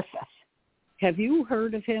Griffith. Have you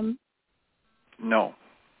heard of him? No.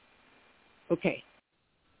 Okay.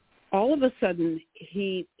 All of a sudden,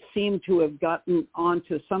 he seemed to have gotten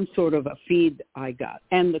onto some sort of a feed I got.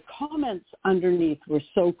 And the comments underneath were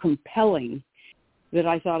so compelling that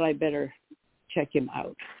I thought I better check him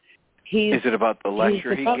out. Is it about the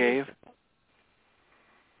lecture he gave?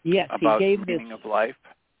 Yes, about he gave meaning this, of life?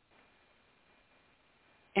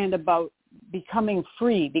 And about becoming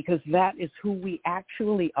free, because that is who we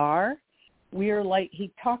actually are. We are like, he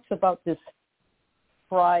talks about this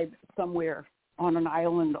tribe somewhere on an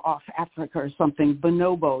island off Africa or something,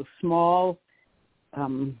 bonobos, small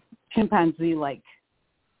chimpanzee-like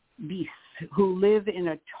beasts who live in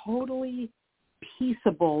a totally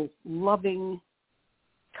peaceable, loving,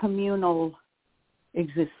 communal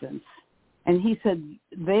existence. And he said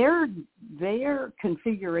their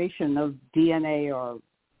configuration of DNA or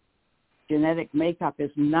genetic makeup is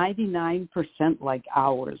 99% like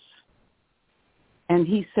ours. And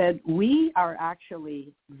he said, we are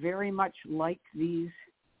actually very much like these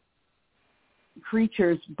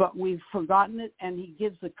creatures, but we've forgotten it, and he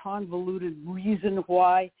gives a convoluted reason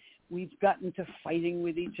why we've gotten to fighting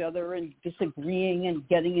with each other and disagreeing and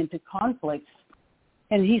getting into conflicts.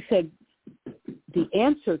 And he said, the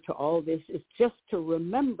answer to all this is just to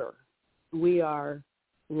remember we are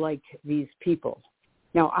like these people.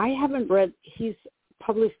 Now, I haven't read, he's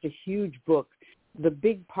published a huge book. The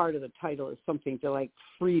big part of the title is something to like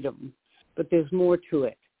freedom, but there's more to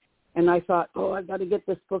it. And I thought, I've got to get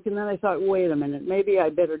this book. And then I thought, wait a minute, maybe I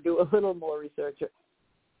better do a little more research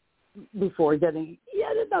before getting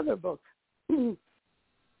yet another book.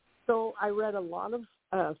 So I read a lot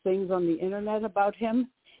of things on the internet about him.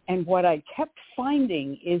 And what I kept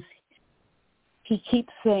finding is he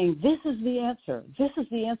keeps saying, this is the answer. This is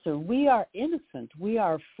the answer. We are innocent. We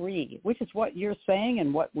are free, which is what you're saying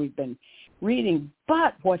and what we've been reading.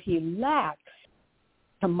 But what he lacks,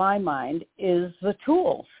 to my mind, is the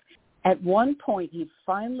tools. At one point, he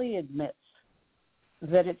finally admits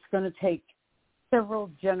that it's going to take several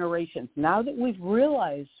generations. Now that we've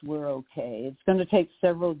realized we're okay, it's going to take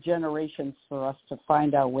several generations for us to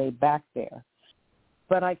find our way back there.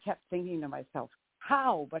 But I kept thinking to myself,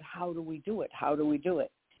 how? But how do we do it? How do we do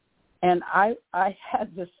it? And I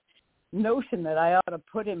had this notion that I ought to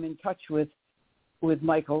put him in touch with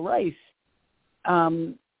Michael Ryce.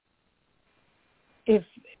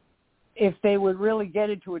 If they would really get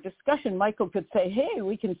into a discussion, Michael could say, hey,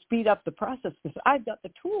 we can speed up the process because I've got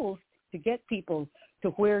the tools to get people to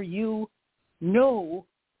where you know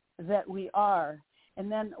that we are.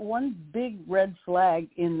 And then one big red flag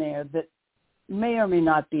in there that may or may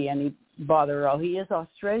not be any bother at all. He is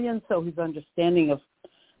Australian, so his understanding of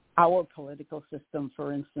our political system,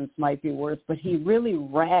 for instance, might be worse, but he really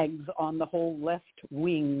rags on the whole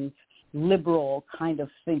left-wing liberal kind of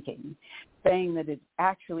thinking, saying that it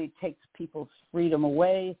actually takes people's freedom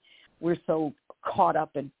away. We're so caught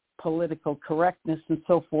up in political correctness and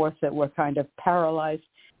so forth that we're kind of paralyzed.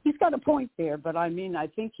 He's got a point there, but I mean, I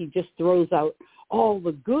think he just throws out all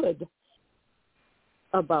the good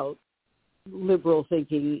about liberal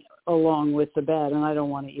thinking along with the bad, and I don't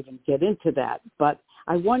want to even get into that. But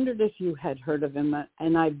I wondered if you had heard of him,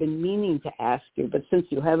 and I've been meaning to ask you, but since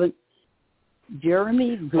you haven't,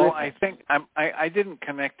 Jeremy Griffith. Well, I think I didn't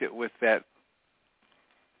connect it with that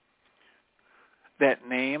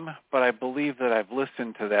name, but I believe that I've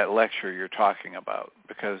listened to that lecture you're talking about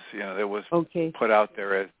because it was put out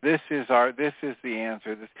there as this is the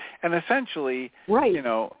answer. And essentially, right.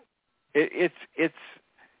 It's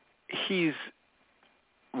he's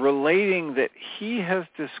relating that he has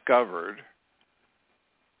discovered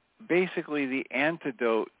basically the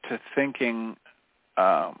antidote to thinking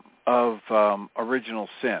of original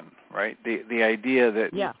sin, right? The idea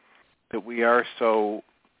that we are so,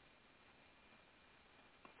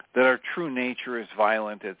 that our true nature is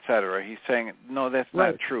violent, etc. He's saying, no, that's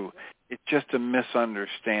not true. It's just a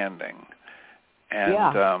misunderstanding.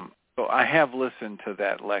 And so I have listened to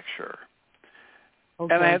that lecture.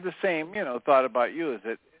 Okay. And I had the same, thought about you, is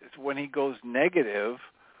that it's when he goes negative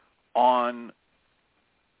on,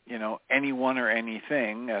 anyone or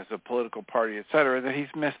anything as a political party, et cetera, that he's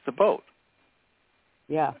missed the boat.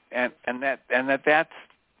 Yeah. And that's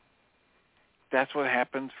what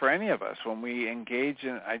happens for any of us when we engage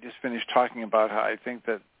in. I just finished talking about how I think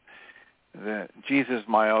that the Jesus,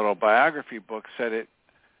 My Autobiography book said it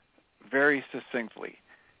very succinctly.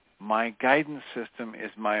 My guidance system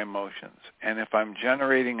is my emotions. And if I'm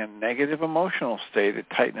generating a negative emotional state, a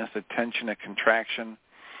tightness, a tension, a contraction,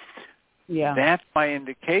 that's my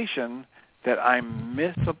indication that I'm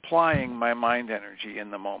misapplying my mind energy in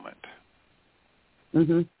the moment.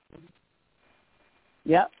 Mm-hmm.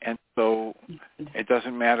 Yeah. And so it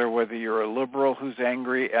doesn't matter whether you're a liberal who's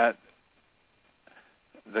angry at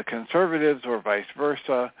the conservatives or vice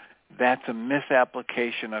versa, that's a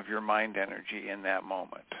misapplication of your mind energy in that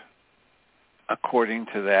moment, according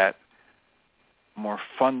to that more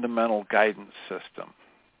fundamental guidance system.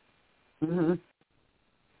 Mm-hmm.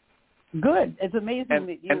 Good. It's amazing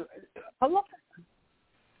that you...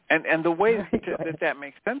 And the way that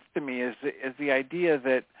makes sense to me is the idea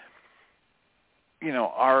that,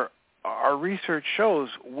 our research shows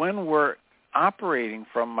when we're operating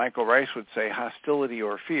from, Michael Ryce would say, hostility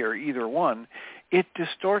or fear, either one, it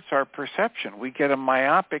distorts our perception. We get a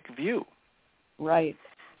myopic view. Right.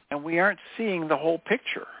 And we aren't seeing the whole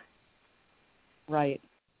picture. Right.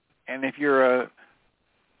 And if you're a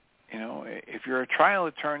trial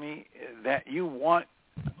attorney, that you want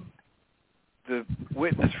the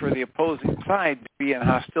witness for the opposing side to be in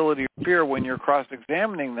hostility or fear when you're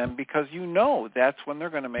cross-examining them, because you know that's when they're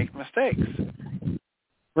going to make mistakes.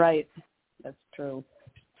 Right. That's true.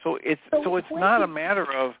 So it's not a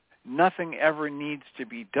matter of nothing ever needs to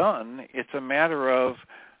be done. It's a matter of,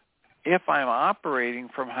 if I'm operating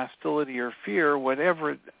from hostility or fear,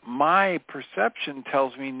 whatever my perception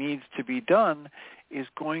tells me needs to be done is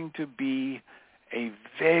going to be a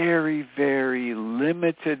very, very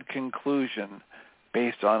limited conclusion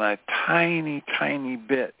based on a tiny, tiny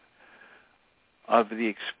bit of the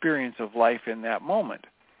experience of life in that moment.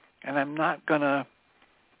 And I'm not going to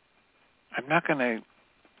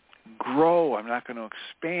grow. I'm not going to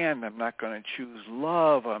expand. I'm not going to choose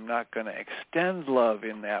love. I'm not going to extend love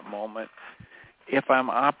in that moment if I'm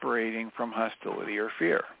operating from hostility or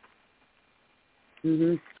fear.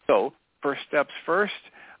 Mm-hmm. So, first steps first,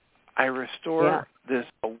 I restore this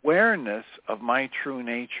awareness of my true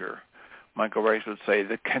nature. Michael Ryce would say,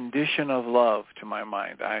 the condition of love, to my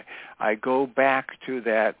mind. I go back to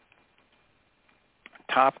that.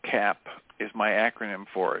 TOPCAP is my acronym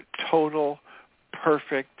for it. Total,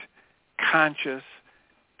 perfect, conscious,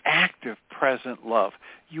 active, present love.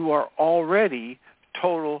 You are already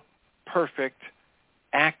total, perfect,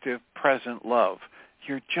 active, present love.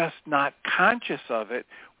 You're just not conscious of it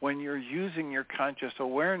when you're using your conscious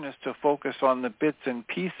awareness to focus on the bits and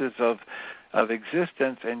pieces of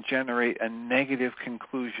existence and generate a negative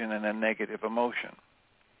conclusion and a negative emotion.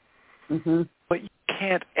 Mm-hmm. But you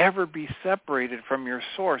can't ever be separated from your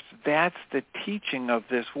source. That's the teaching of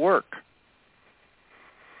this work.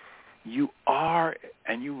 You are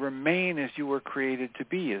and you remain as you were created to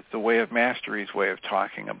be, is the Way of Mastery's way of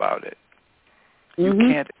talking about it. Mm-hmm. You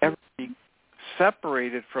can't ever be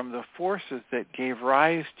separated from the forces that gave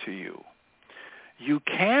rise to you. You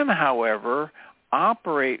can, however,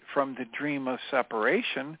 operate from the dream of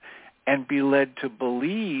separation and be led to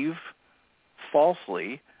believe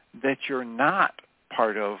falsely that you're not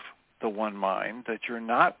part of the one mind, that you're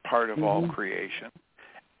not part of all creation.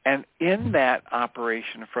 And in that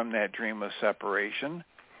operation from that dream of separation,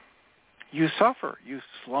 you suffer. You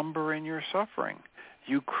slumber in your suffering.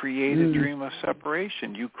 You create a dream of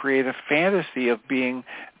separation. You create a fantasy of being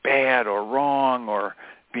bad or wrong or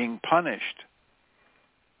being punished.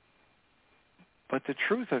 But the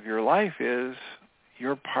truth of your life is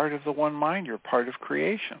you're part of the one mind. You're part of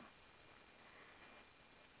creation.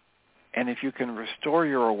 And if you can restore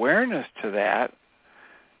your awareness to that,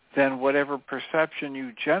 then whatever perception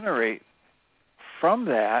you generate from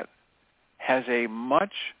that has a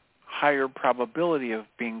much higher probability of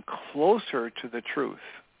being closer to the truth,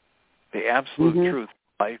 the absolute truth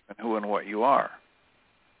of life and who and what you are.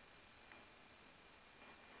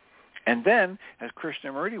 And then, as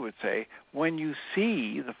Krishnamurti would say, when you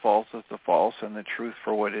see the false as the false and the truth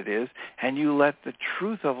for what it is, and you let the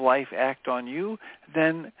truth of life act on you,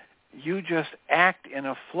 then you just act in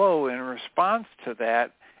a flow in response to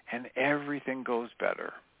that, and everything goes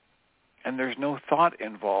better. And there's no thought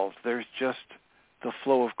involved. There's just the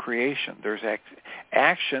flow of creation. There's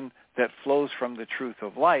action that flows from the truth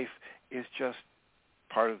of life is just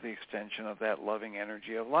part of the extension of that loving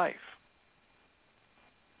energy of life.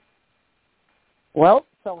 Well,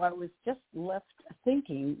 so I was just left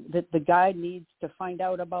thinking that the guy needs to find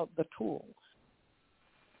out about the tools.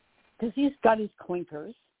 Because he's got his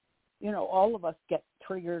clinkers. You know, all of us get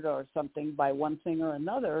triggered or something by one thing or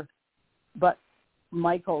another, but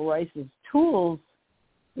Michael Ryce's tools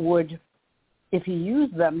would, if he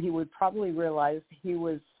used them, he would probably realize he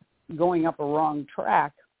was going up a wrong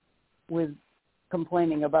track with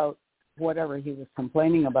complaining about whatever he was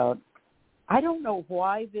complaining about. I don't know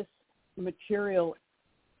why this material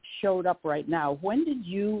showed up right now. When did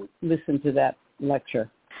you listen to that lecture?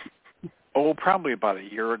 Oh, probably about a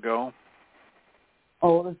year ago.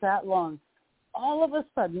 Oh, it was that long. All of a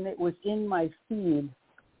sudden, it was in my feed,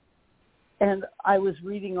 and I was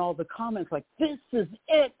reading all the comments like, this is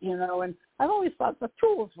it, you know, and I've always thought the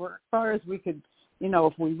tools were, as far as we could, you know,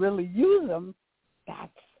 if we really use them, that's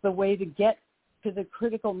the way to get to the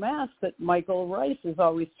critical mass that Michael Ryce is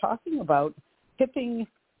always talking about, tipping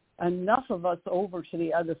enough of us over to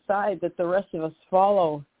the other side that the rest of us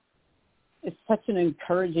follow. It's such an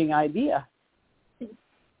encouraging idea.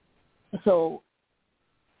 So,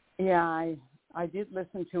 yeah, I did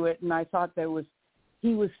listen to it, and I thought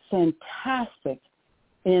he was fantastic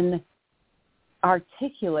in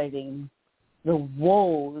articulating the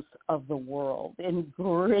woes of the world in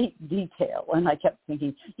great detail. And I kept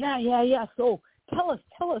thinking, yeah. So tell us.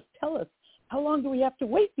 How long do we have to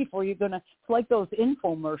wait before you're going to, it's like those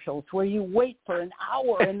infomercials where you wait for an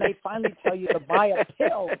hour and they finally tell you to buy a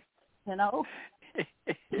pill, you know?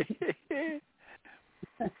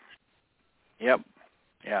 Yep.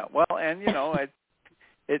 Yeah. Well, and, you know,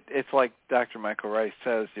 it's like Dr. Michael Ryce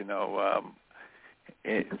says, you know,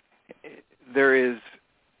 there is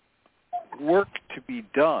work to be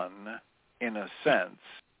done in a sense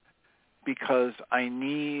because I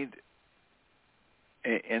need,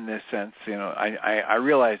 in this sense, you know, I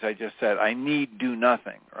realize I just said I need do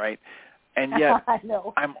nothing, right? And yet I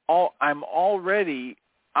know. I'm already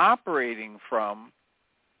operating from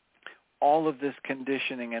all of this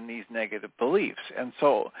conditioning and these negative beliefs. And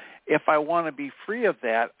so if I want to be free of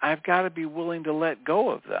that, I've got to be willing to let go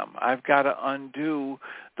of them. I've got to undo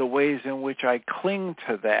the ways in which I cling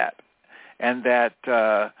to that and that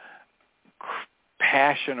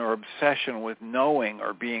passion or obsession with knowing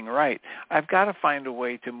or being right. I've got to find a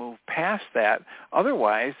way to move past that.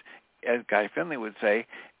 Otherwise, as Guy Finley would say,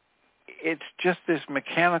 it's just this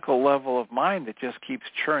mechanical level of mind that just keeps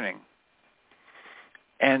churning.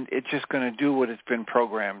 And it's just going to do what it's been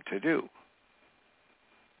programmed to do.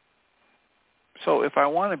 So if I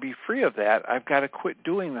want to be free of that, I've got to quit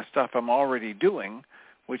doing the stuff I'm already doing,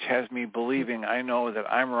 which has me believing I know that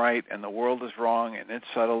I'm right and the world is wrong and it's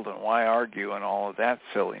settled and why argue and all of that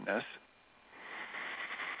silliness.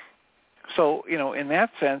 So, you know, in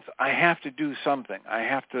that sense, I have to do something. I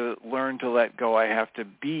have to learn to let go. I have to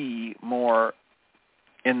be more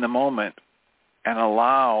in the moment and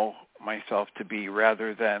allow myself to be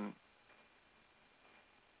rather than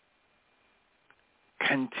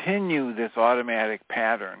continue this automatic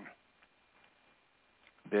pattern,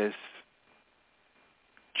 this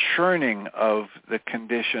churning of the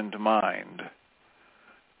conditioned mind.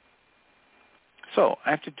 So I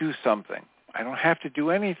have to do something. I don't have to do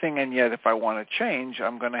anything, and yet if I want to change,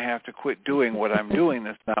 I'm going to have to quit doing what I'm doing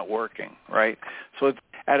that's not working, right? So it's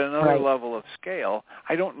at another level of scale,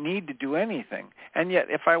 I don't need to do anything. And yet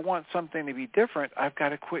if I want something to be different, I've got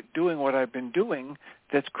to quit doing what I've been doing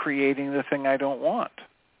that's creating the thing I don't want.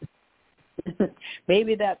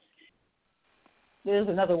 Maybe there's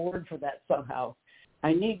another word for that somehow.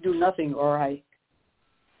 I need do nothing or I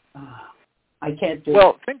can't do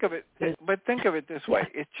Well, think of it this way.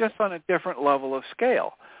 It's just on a different level of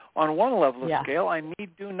scale. On one level of scale, I need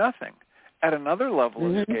do nothing. At another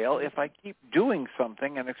level of scale, if I keep doing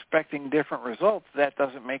something and expecting different results, that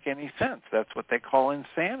doesn't make any sense. That's what they call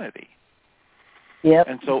insanity. Yep.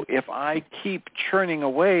 And so if I keep churning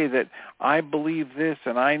away that I believe this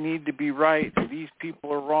and I need to be right and these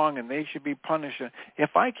people are wrong and they should be punished,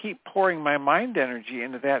 if I keep pouring my mind energy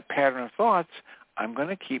into that pattern of thoughts, I'm going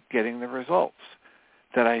to keep getting the results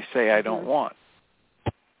that I say I don't want.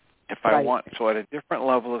 If I want, so at a different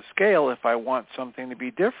level of scale, if I want something to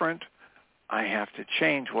be different, I have to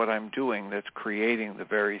change what I'm doing that's creating the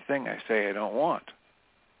very thing I say I don't want.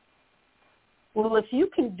 Well, if you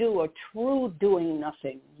can do a true doing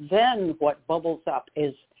nothing, then what bubbles up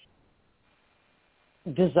is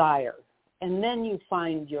desire. And then you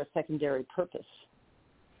find your secondary purpose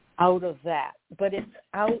out of that. But it's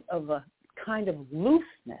out of a kind of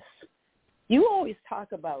looseness. You always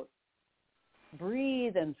talk about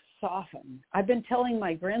breathe and soften. I've been telling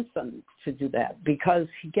my grandson to do that because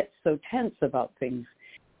he gets so tense about things.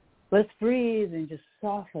 Let's breathe and just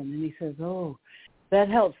soften. And he says, oh, that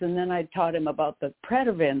helps. And then I taught him about the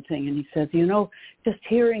Predivan thing, and he says, you know, just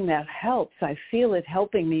hearing that helps. I feel it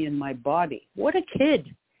helping me in my body. What a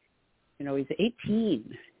kid. You know, he's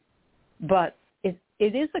 18. But it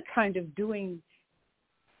is a kind of doing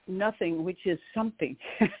nothing, which is something.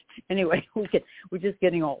 Anyway, we're just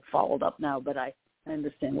getting all fouled up now, but I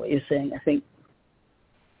understand what you're saying, I think.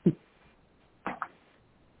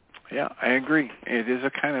 Yeah, I agree. It is a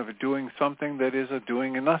kind of a doing something that is a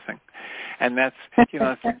doing a nothing. And that's, you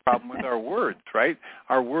know, that's the problem with our words, right?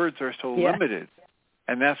 Our words are so limited.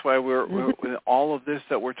 And that's why we're all of this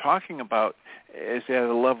that we're talking about is at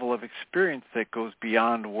a level of experience that goes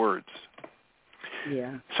beyond words.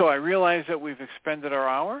 Yeah. So I realize that we've expended our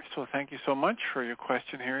hour, so thank you so much for your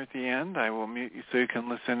question here at the end. I will mute you so you can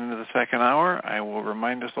listen into the second hour. I will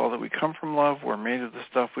remind us all that we come from love. We're made of the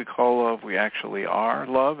stuff we call love. We actually are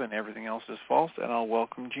love, and everything else is false. And I'll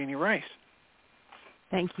welcome Jeanie Ryce.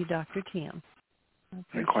 Thank you, Dr. Tim.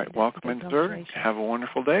 You're quite welcome, and sir. Have a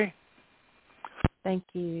wonderful day. Thank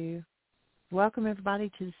you. Welcome,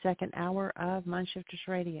 everybody, to the second hour of MindShifters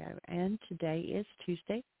Radio. And today is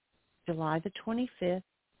Tuesday, July the 25th,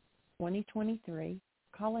 2023.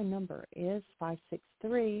 call-in number is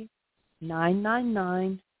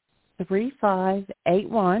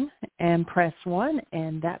 563-999-3581 and press 1,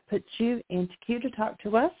 and that puts you into queue to talk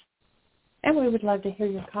to us. And we would love to hear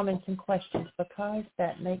your comments and questions because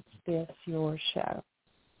that makes this your show.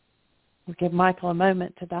 We'll give Michael a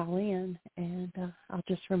moment to dial in, and I'll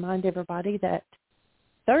just remind everybody that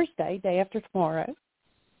Thursday, day after tomorrow,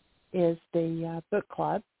 is the book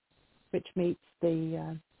club, which meets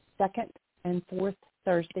the second and fourth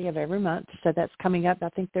Thursday of every month. So that's coming up. I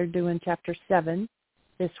think they're doing chapter 7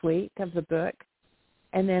 this week of the book.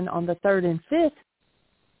 And then on the third and fifth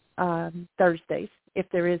Thursdays, if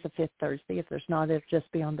there is a fifth Thursday, if there's not, it'll just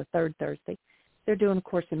be on the third Thursday, they're doing A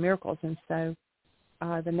Course in Miracles. And so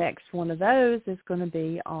the next one of those is going to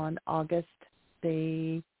be on August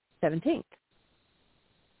the 17th.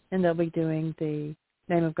 And they'll be doing the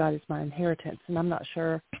Name of God is My Inheritance. And I'm not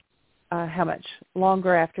sure how much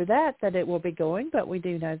longer after that it will be going, but we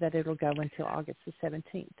do know that it'll go until August the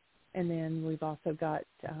 17th. And then we've also got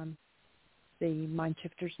the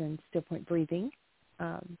MindShifters and Still Point Breathing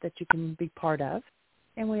that you can be part of.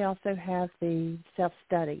 And we also have the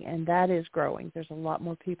self-study, and that is growing. There's a lot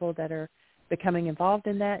more people that are becoming involved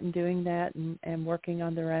in that and doing that and working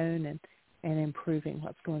on their own and improving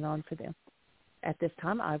what's going on for them. At this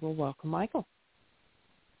time, I will welcome Michael.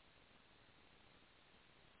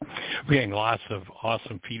 We're getting lots of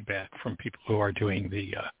awesome feedback from people who are doing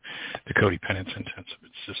the Codependence Intensive.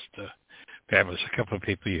 It's just fabulous. A couple of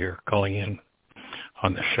people here calling in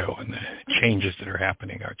on the show, and the changes that are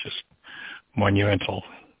happening are just monumental.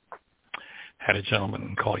 Had a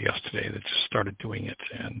gentleman call yesterday that just started doing it,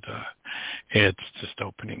 and it's just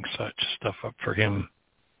opening such stuff up for him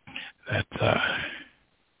that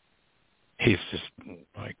he's just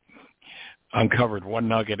like uncovered one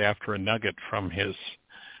nugget after a nugget from his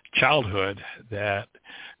childhood, that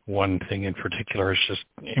one thing in particular has just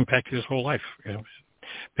impacted his whole life. You know,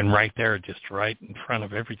 been right there, just right in front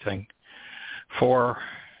of everything for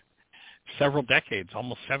several decades,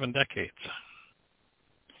 almost 7 decades.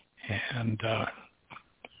 And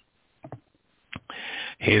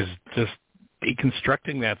he's just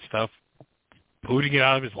deconstructing that stuff, putting it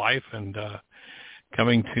out of his life, and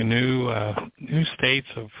coming to new states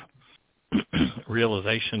of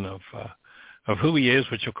realization of who he is,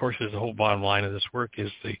 which of course is the whole bottom line of this work, is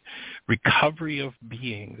the recovery of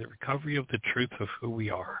being, the recovery of the truth of who we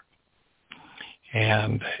are.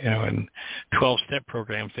 And, you know, in 12-step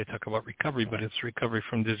programs, they talk about recovery, but it's recovery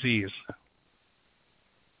from disease.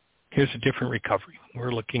 Here's a different recovery.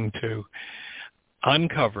 We're looking to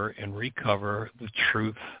uncover and recover the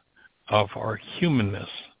truth of our humanness.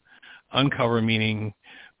 Uncover meaning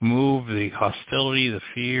move the hostility, the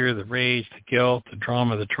fear, the rage, the guilt, the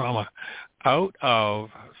drama, the trauma out of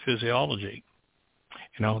physiology.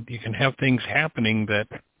 You know, you can have things happening that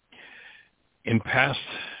in past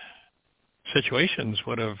situations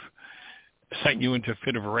would have sent you into a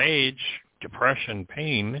fit of rage, depression,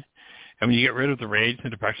 pain. And when you get rid of the rage, the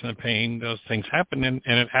depression, the pain, those things happen, and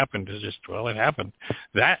it happened. It's just, well, it happened.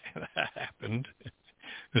 That happened.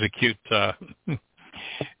 There's a cute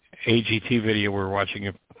AGT video we were watching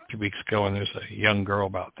a few weeks ago, and there's a young girl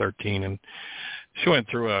about 13, and she went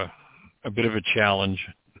through a bit of a challenge.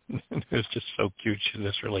 It was just so cute. She has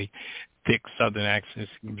this really thick Southern accent.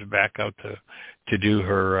 She comes back out to do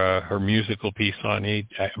her musical piece on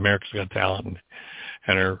America's Got Talent,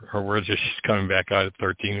 and her words as she's coming back out at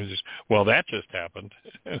 13 is just, well, that just happened.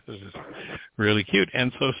 It was just really cute.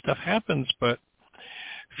 And so stuff happens, but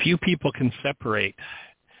few people can separate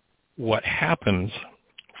what happens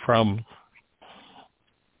from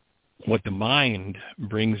what the mind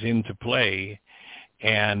brings into play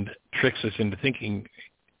and tricks us into thinking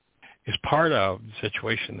is part of the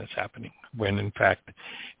situation that's happening, when in fact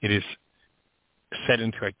it is set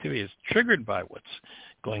into activity, is triggered by what's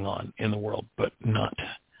going on in the world, but not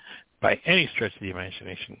by any stretch of the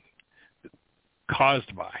imagination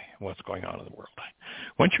caused by what's going on in the world.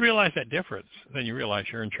 Once you realize that difference, then you realize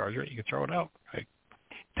you're in charge of it. You can throw it out. Right?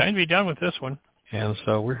 Time to be done with this one. And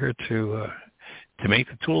so we're here to make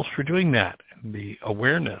the tools for doing that, the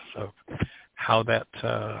awareness of how that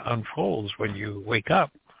unfolds when you wake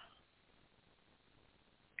up.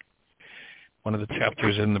 One of the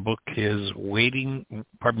chapters in the book is waking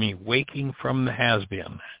from the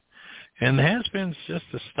has-been. And the has-been is just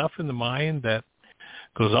the stuff in the mind that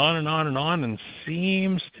goes on and on and on and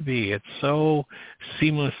seems to be, it's so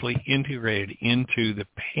seamlessly integrated into the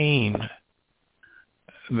pain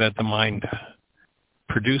that the mind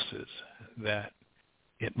produces that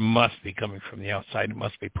it must be coming from the outside. It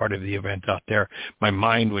must be part of the event out there. My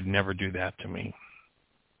mind would never do that to me.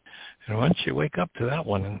 And once you wake up to that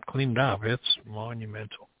one and clean it up, it's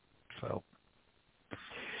monumental. So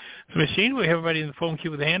Miss Jean, we have everybody in the phone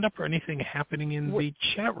queue with a hand up or anything happening in the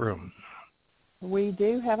chat room? We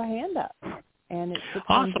do have a hand up, and it's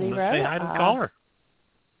awesome. Let's say hi to the caller.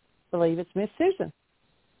 I believe it's Miss Susan.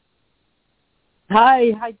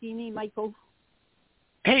 Hi, Jeannie, Michael.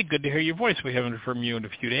 Hey, good to hear your voice. We haven't heard from you in a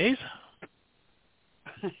few days.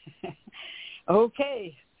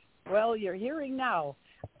 Okay. Well, you're hearing now.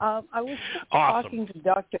 I was just awesome. talking to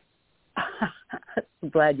Dr. I'm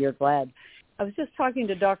glad you're glad. I was just talking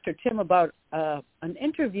to Dr. Tim about an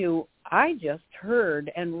interview I just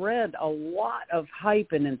heard and read a lot of hype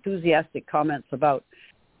and enthusiastic comments about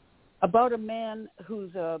a man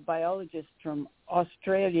who's a biologist from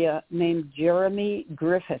Australia named Jeremy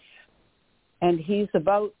Griffiths. And he's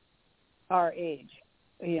about our age,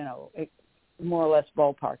 more or less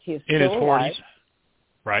ballpark. He is still in his 40s, alive.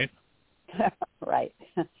 right? Right.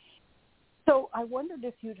 So I wondered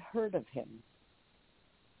if you'd heard of him.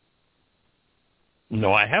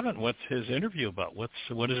 No, I haven't. What's his interview about? What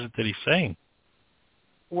is it that he's saying?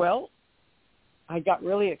 Well, I got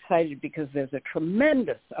really excited because there's a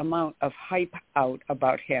tremendous amount of hype out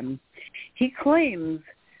about him. He claims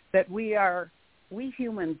that we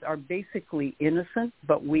humans are basically innocent,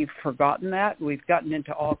 but we've forgotten that. We've gotten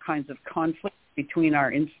into all kinds of conflict between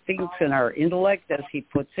our instincts and our intellect, as he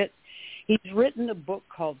puts it. He's written a book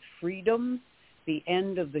called Freedom, The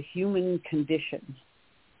End of the Human Condition.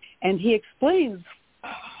 And he explains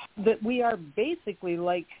that we are basically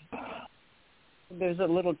like, there's a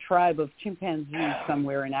little tribe of chimpanzees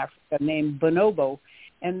somewhere in Africa named bonobo,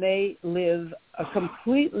 and they live a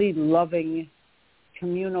completely loving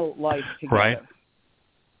communal life together. Right.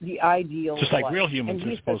 The ideal just like life. real humans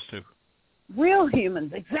are supposed to. Real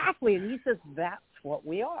humans, exactly. And he says that's what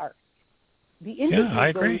we are. The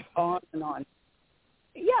interview goes on and on.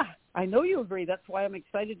 Yeah, I know you agree. That's why I'm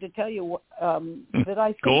excited to tell you that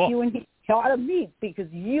I think you and he ought to meet, because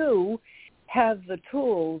you have the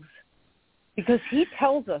tools, because he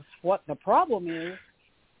tells us what the problem is.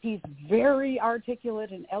 He's very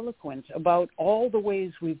articulate and eloquent about all the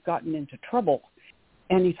ways we've gotten into trouble.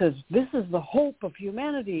 And he says, this is the hope of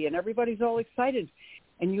humanity, and everybody's all excited.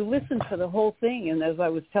 And you listen to the whole thing, and as I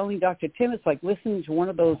was telling Dr. Tim, it's like listening to one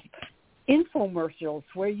of those infomercials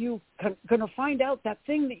where you're going to find out that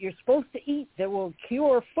thing that you're supposed to eat that will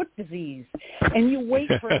cure foot disease. And you wait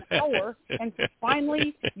for an hour, and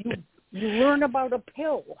finally you learn about a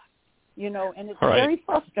pill, and it's very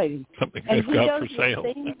frustrating. Something and they've got for sale.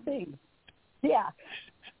 The same thing. Yeah.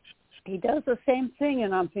 He does the same thing,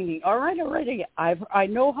 and I'm thinking, all right, I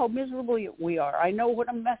know how miserable we are. I know what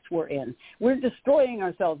a mess we're in. We're destroying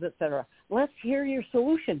ourselves, etc. Let's hear your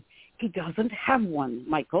solution. He doesn't have one,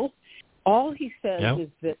 Michael. All he says is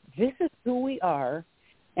that this is who we are,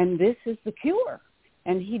 and this is the cure.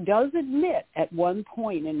 And he does admit at one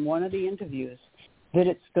point in one of the interviews that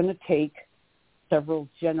it's going to take several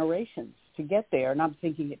generations to get there. And I'm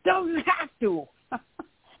thinking, it doesn't have to.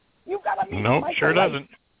 You've got to meet Nope, Michael. sure doesn't.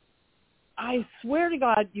 I swear to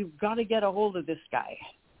God, you've got to get a hold of this guy.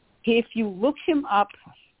 If you look him up,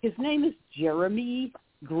 his name is Jeremy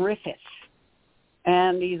Griffiths,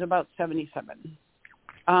 and he's about 77.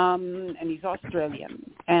 And he's Australian.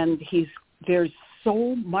 And there's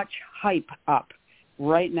so much hype up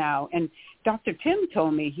right now. And Dr. Tim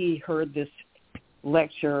told me he heard this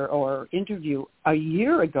lecture or interview a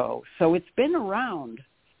year ago, so it's been around.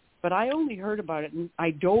 But I only heard about it, and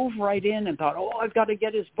I dove right in and thought, I've got to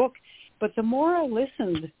get his book. But the more I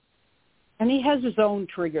listened, and he has his own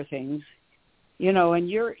trigger things, and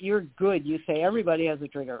you're good. You say everybody has a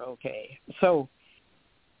trigger, okay. So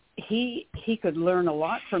he could learn a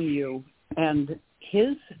lot from you, and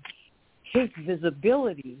his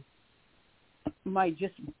visibility might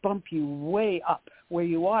just bump you way up where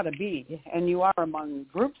you ought to be, and you are among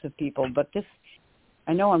groups of people. But this,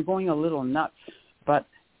 I know I'm going a little nuts, but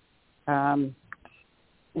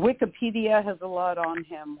Wikipedia has a lot on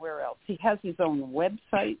him. Where else? He has his own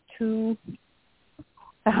website, too.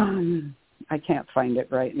 I can't find it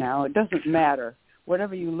right now. It doesn't matter.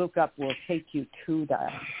 Whatever you look up will take you to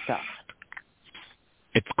that stuff.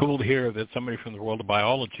 It's cool to hear that somebody from the world of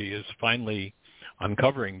biology is finally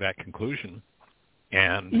uncovering that conclusion.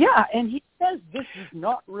 And yeah, and he says this is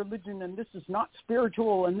not religion, and this is not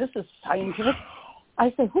spiritual, and this is scientific.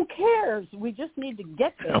 I say, who cares? We just need to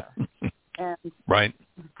get there. And right.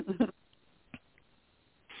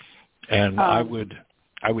 And I would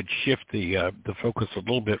shift the focus a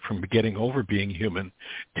little bit from getting over being human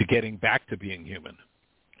to getting back to being human,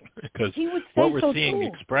 because what we're seeing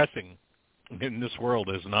expressing in this world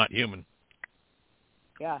is not human.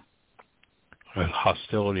 Yeah.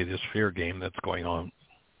 hostility, this fear game that's going on.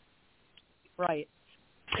 Right.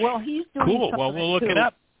 Well, he's doing cool. Well, we'll look it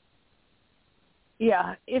up.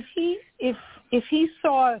 Yeah, if he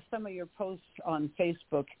saw some of your posts on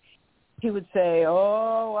Facebook, he would say,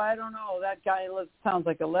 "Oh, I don't know, that guy sounds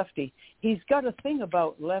like a lefty." He's got a thing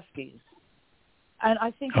about lefties, and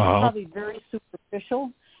I think it's probably very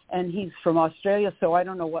superficial. And he's from Australia, so I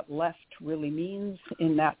don't know what left really means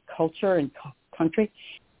in that culture and country.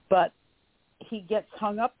 But he gets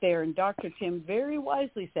hung up there, and Dr. Tim very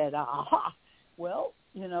wisely said, "Aha, well,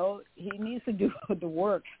 you know, he needs to do the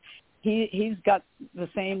work. He's got the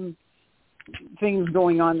same things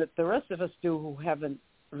going on that the rest of us do who haven't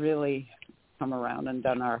really come around and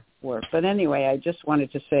done our work." But anyway, I just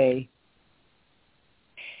wanted to say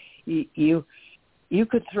you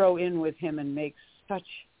could throw in with him and make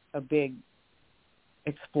such a big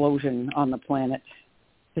explosion on the planet,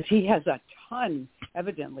 because he has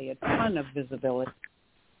evidently a ton of visibility.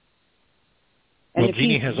 And well,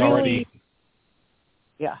 Jeannie has already...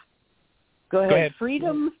 Yeah. Go ahead.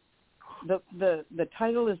 Freedom... The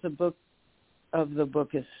title is the book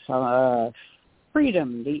is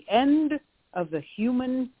Freedom, The End of the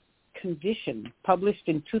Human Condition, published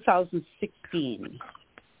in 2016.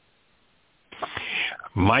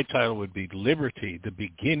 My title would be Liberty, The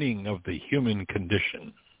Beginning of the Human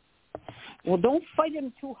Condition. Well, don't fight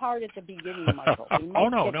him too hard at the beginning, Michael. Oh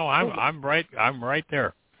no, I'm right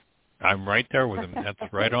there. I'm right there with him.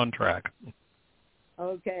 That's right on track.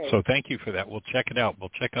 Okay. So thank you for that. We'll check it out. We'll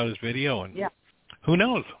check out his video, and who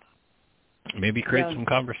knows? Maybe create some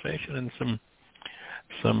conversation and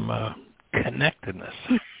some connectedness.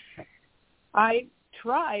 I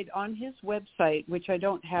tried on his website, which I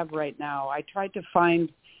don't have right now. I tried to find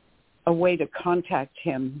a way to contact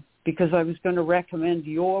him because I was going to recommend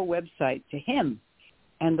your website to him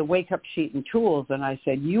and the Wake Up Sheet and Tools. And I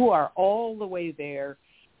said, you are all the way there,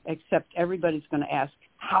 except everybody's going to ask,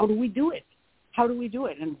 how do we do it? How do we do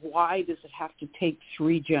it? And why does it have to take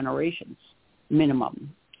 3 generations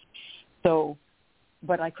minimum? So,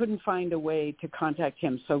 but I couldn't find a way to contact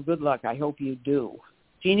him. So good luck. I hope you do.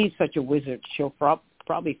 Jeannie's such a wizard. She'll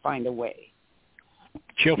probably find a way.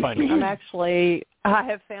 She'll find a way. I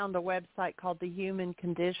have found a website called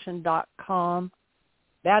thehumancondition.com.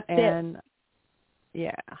 That's it.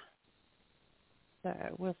 Yeah. So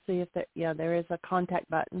we'll see if there is a contact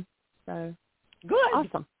button. So good.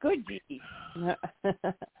 Awesome. Good, Jeannie.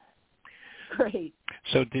 Great.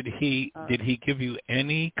 So did he give you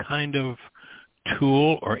any kind of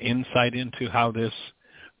tool or insight into how this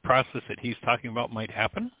process that he's talking about might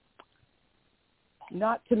happen?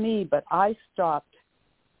 Not to me, but I stopped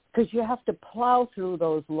because you have to plow through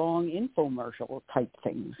those long infomercial type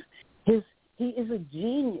things. He is a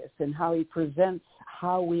genius in how he presents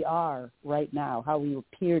how we are right now, how we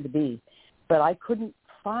appear to be. But I couldn't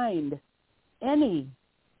find any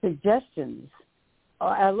suggestions.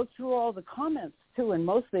 I looked through all the comments too, and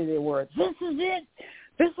mostly they were, "This is it.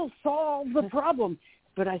 This will solve the problem."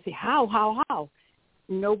 But I say, how?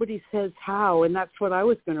 Nobody says how, and that's what I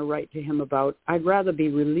was going to write to him about. I'd rather be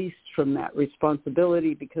released from that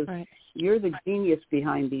responsibility because you're the genius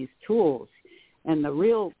behind these tools, and the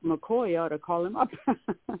real McCoy ought to call him up.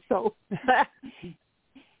 So,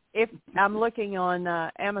 if I'm looking on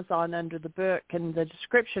Amazon under the book and the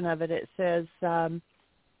description of it, it says the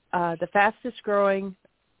fastest growing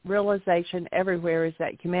realization everywhere is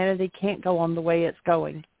that humanity can't go on the way it's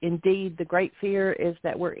going. Indeed, the great fear is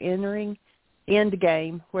that we're entering end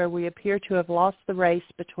game where we appear to have lost the race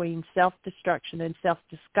between self-destruction and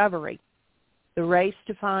self-discovery, the race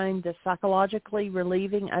to find the psychologically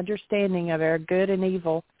relieving understanding of our good and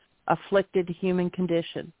evil afflicted human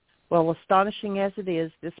condition. Well, astonishing as it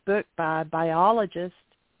is, this book by biologist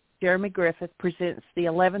Jeremy Griffith presents the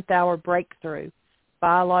 11th hour breakthrough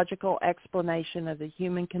biological explanation of the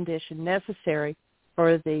human condition necessary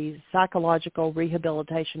for the psychological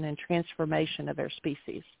rehabilitation and transformation of our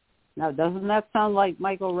species. Now, doesn't that sound like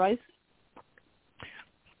Michael Ryce?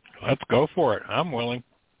 Let's go for it. I'm willing.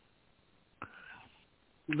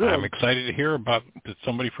 Good. I'm excited to hear about that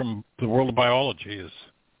somebody from the world of biology is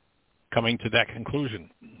coming to that conclusion,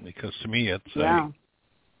 because to me it's a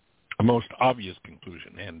most obvious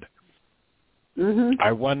conclusion. And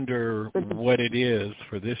I wonder what it is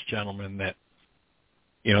for this gentleman that,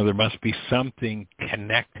 there must be something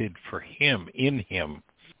connected for him, in him,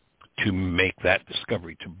 to make that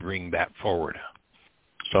discovery, to bring that forward.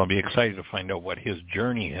 So I'll be excited to find out what his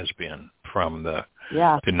journey has been from the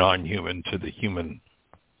non-human to the human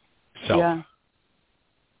self. Yeah.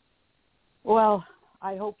 Well,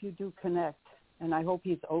 I hope you do connect, and I hope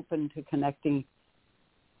he's open to connecting.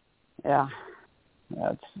 Yeah,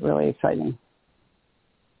 that's really exciting.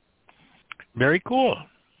 Very cool.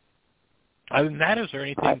 Other than that, is there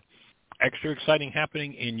anything extra exciting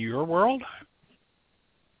happening in your world?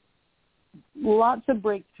 Lots of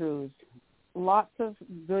breakthroughs, lots of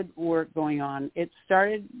good work going on. It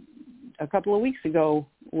started a couple of weeks ago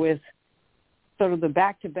with sort of the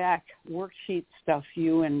back-to-back worksheet stuff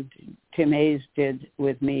you and Tim Hayes did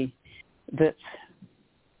with me that's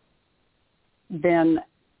been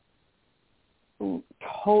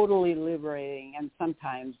totally liberating and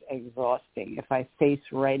sometimes exhausting if I face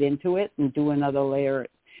right into it and do another layer.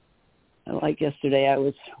 Like yesterday, I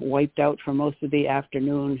was wiped out for most of the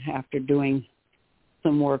afternoon after doing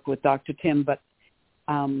some work with Dr. Tim, but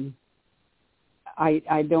I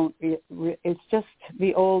don't, it's just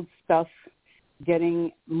the old stuff,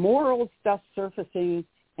 getting more old stuff surfacing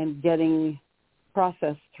and getting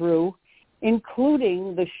processed through,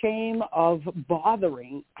 including the shame of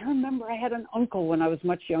bothering. I remember I had an uncle when I was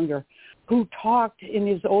much younger who talked in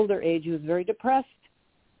his older age. He was very depressed.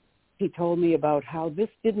 He told me about how this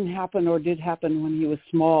didn't happen or did happen when he was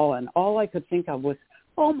small, and all I could think of was,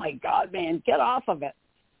 oh, my God, man, get off of it.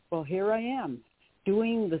 Well, here I am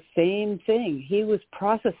doing the same thing. He was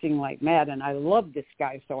processing like mad, and I loved this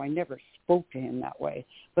guy, so I never spoke to him that way.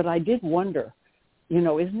 But I did wonder,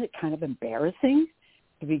 isn't it kind of embarrassing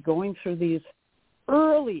to be going through these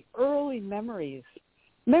early memories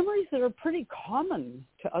that are pretty common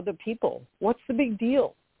to other people? What's the big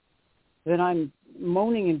deal that I'm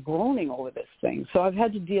moaning and groaning over this thing? So I've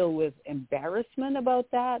had to deal with embarrassment about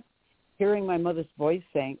that, hearing my mother's voice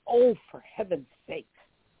saying, oh, for heaven's sake,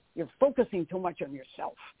 you're focusing too much on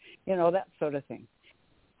yourself, that sort of thing.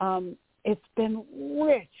 It's been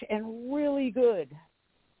rich and really good.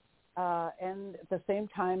 And at the same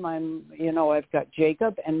time, I've got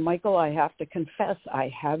Jacob and Michael. I have to confess,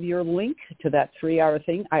 I have your link to that 3-hour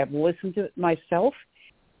thing. I have listened to it myself.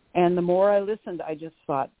 And the more I listened, I just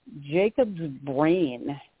thought, Jacob's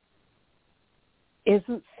brain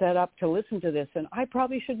isn't set up to listen to this. And I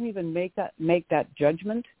probably shouldn't even make that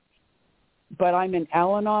judgment. But I'm in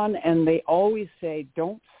Al-Anon, and they always say,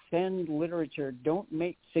 don't send literature, don't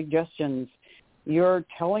make suggestions. You're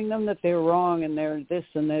telling them that they're wrong and they're this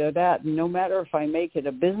and they're that. No matter if I make it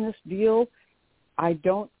a business deal,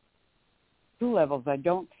 two levels. I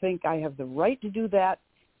don't think I have the right to do that,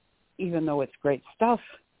 even though it's great stuff.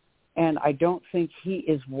 And I don't think he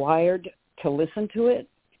is wired to listen to it.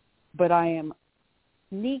 But I am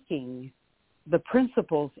sneaking the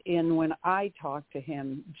principles in when I talk to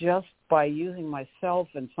him just by using myself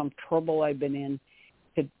and some trouble I've been in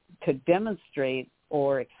to demonstrate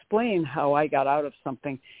or explain how I got out of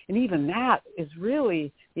something. And even that is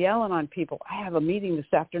really the Al-Anon people. I have a meeting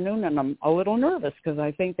this afternoon, and I'm a little nervous because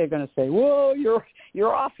I think they're going to say, whoa,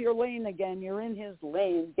 you're off your lane again. You're in his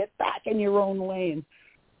lane. Get back in your own lane.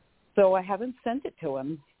 So I haven't sent it to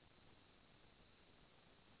him.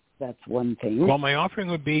 That's one thing. Well, my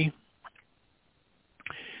offering would be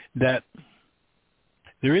that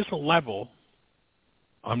there is a level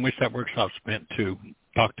on which that workshop's meant to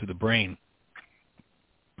talk to the brain.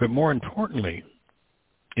 But more importantly,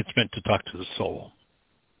 it's meant to talk to the soul.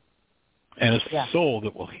 And it's the soul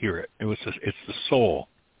that will hear it. It's the soul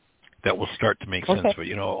that will start to make sense of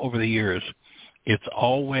it. Over the years, it's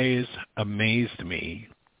always amazed me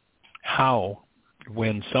how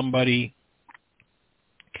when somebody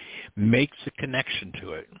makes a connection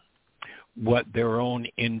to it, what their own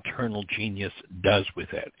internal genius does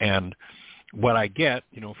with it. And what I get,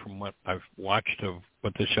 from what I've watched of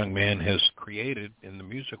what this young man has created in the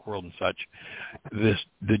music world and such,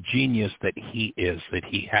 the genius that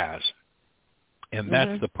he has. And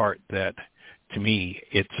that's the part that, to me,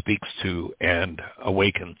 it speaks to and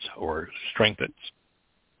awakens or strengthens.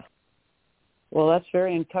 Well, that's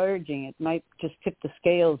very encouraging. It might just tip the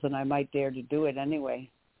scales, and I might dare to do it anyway.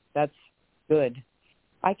 That's good.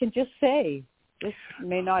 I can just say, this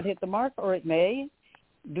may not hit the mark, or it may.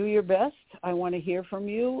 Do your best. I want to hear from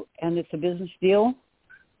you, and it's a business deal.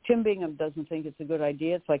 Tim Bingham doesn't think it's a good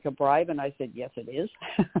idea. It's like a bribe, and I said, yes, it is.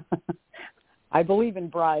 I believe in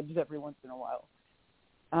bribes every once in a while.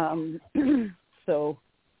 So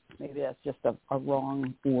maybe that's just a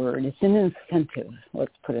wrong word. It's an incentive.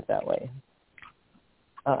 Let's put it that way.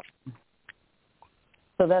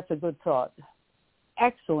 So that's a good thought.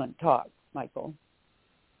 Excellent talk, Michael.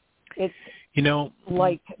 It's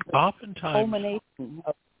like oftentimes culmination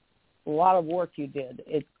of a lot of work you did.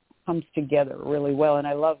 It comes together really well, and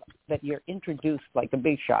I love that you're introduced like a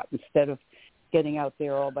big shot instead of getting out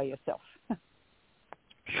there all by yourself.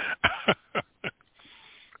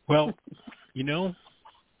 Well,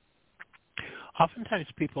 oftentimes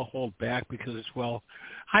people hold back because,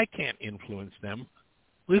 I can't influence them.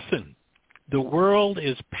 Listen, The world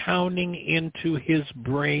is pounding into his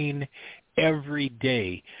brain every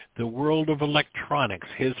day. The world of electronics,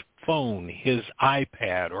 his phone, his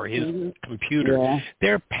iPad, or his computer,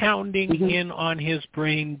 they're pounding in on his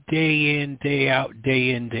brain day in, day out,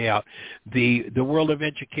 day in, day out. The world of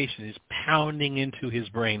education is pounding into his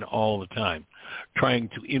brain all the time, trying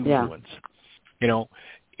to influence. You know,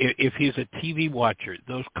 if he's a TV watcher,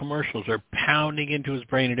 those commercials are pounding into his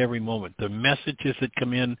brain at every moment. The messages that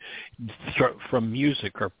come in from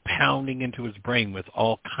music are pounding into his brain with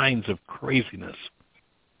all kinds of craziness.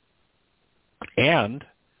 And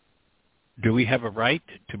do we have a right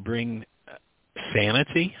to bring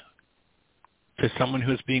sanity to someone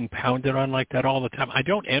who's being pounded on like that all the time? I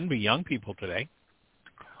don't envy young people today.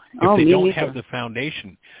 If they don't have the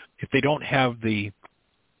foundation, if they don't have the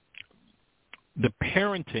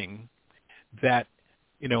parenting that,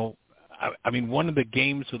 you know, I mean, one of the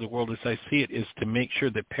games of the world as I see it is to make sure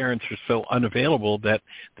that parents are so unavailable that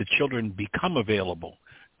the children become available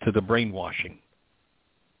to the brainwashing.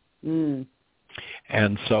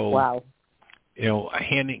 And so, you know,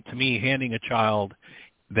 handing a child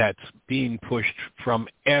that's being pushed from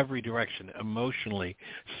every direction, emotionally,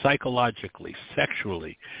 psychologically,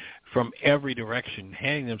 sexually, from every direction,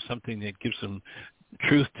 handing them something that gives them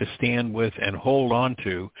truth to stand with and hold on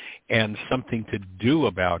to and something to do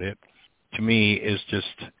about it, to me is just,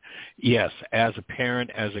 yes, as a parent,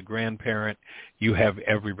 as a grandparent, you have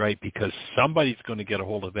every right, because somebody's going to get a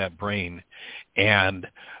hold of that brain, and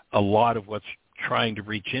a lot of what's trying to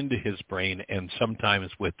reach into his brain, and sometimes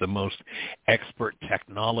with the most expert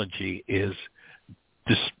technology, is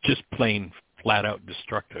just plain flat out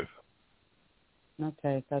destructive.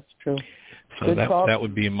 Okay, that's true. So that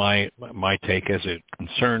would be my take. As a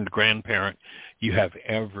concerned grandparent, you have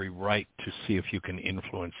every right to see if you can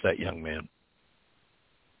influence that young man.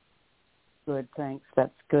 Good, thanks.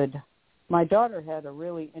 That's good. My daughter had a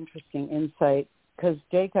really interesting insight, because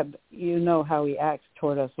Jacob, you know how he acts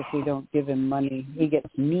toward us if we don't give him money. He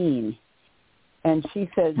gets mean. And she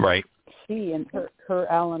said she and her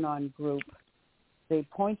Al-Anon group, they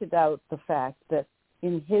pointed out the fact that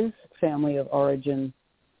in his family of origin,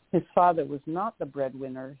 his father was not the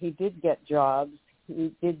breadwinner. He did get jobs.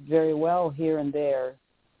 He did very well here and there,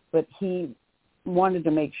 but he wanted to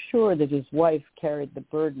make sure that his wife carried the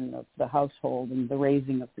burden of the household and the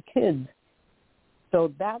raising of the kids.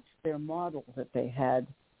 So that's their model that they had.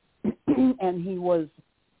 And he was,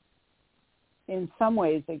 in some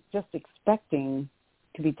ways, just expecting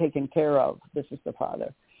to be taken care of. This is the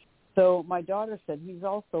father. So my daughter said he's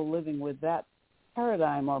also living with that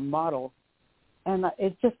paradigm or model, and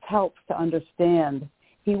it just helps to understand.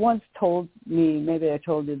 He once told me, maybe I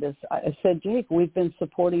told you this, I said, Jake, we've been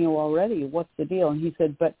supporting you already. What's the deal? And he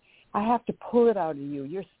said, but I have to pull it out of you.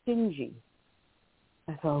 You're stingy.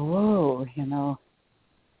 I thought, whoa, you know,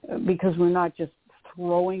 because we're not just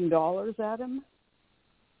throwing dollars at him.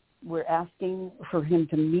 We're asking for him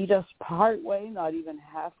to meet us part way, not even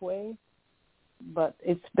halfway. But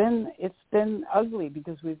it's been ugly,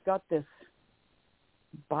 because we've got this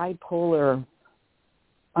bipolar,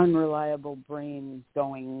 unreliable brain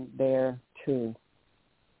going there too,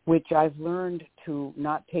 which I've learned to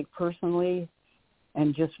not take personally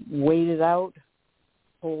and just wait it out,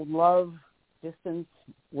 hold love, distance,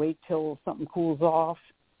 wait till something cools off.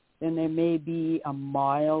 Then there may be a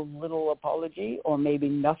mild little apology, or maybe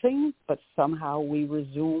nothing, but somehow we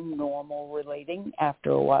resume normal relating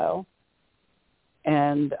after a while.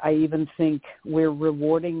 And I even think we're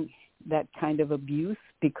rewarding that kind of abuse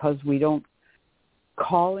because we don't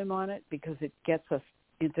call him on it, because it gets us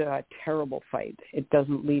into a terrible fight. It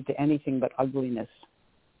doesn't lead to anything but ugliness.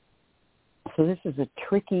 So this is a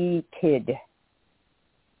tricky kid.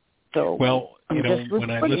 So well, you know, when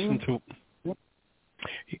I listen to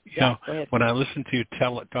when I listen to you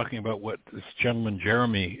talking about what this gentleman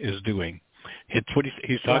Jeremy is doing, it's what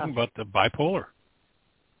he's talking about, the bipolar.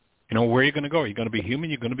 You know, where are you going to go? Are you going to be human?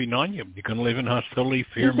 You're going to be non-human. You're going to live in hostility,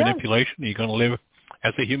 fear, manipulation. You're going to live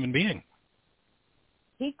as a human being.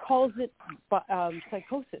 He calls it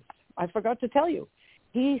psychosis. I forgot to tell you.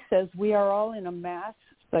 He says we are all in a mass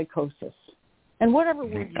psychosis. And whatever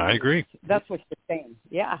we use, I agree. That's what you're saying.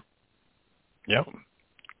 Yeah. Yep.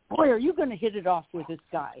 Boy, are you going to hit it off with this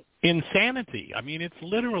guy? Insanity. I mean, it's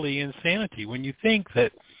literally insanity when you think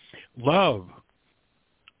that love,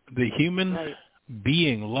 the human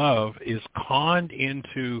being love, is conned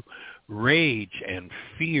into rage and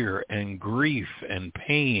fear and grief and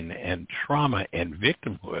pain and trauma and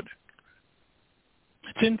victimhood.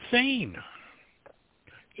 It's insane.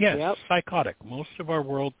 Yes, psychotic. Most of our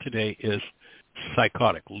world today is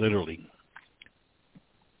psychotic, literally.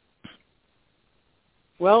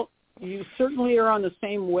 Well, You certainly are on the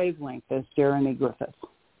same wavelength as Jeremy Griffith.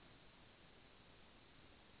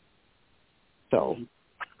 So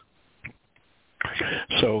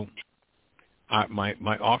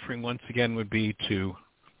my offering once again would be to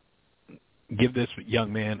give this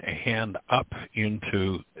young man a hand up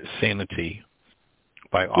into sanity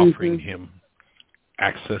by offering him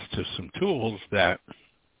access to some tools that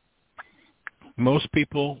most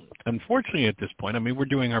people, unfortunately at this point, I mean, we're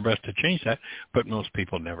doing our best to change that, but most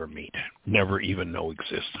people never meet, never even know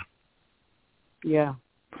exist. Yeah,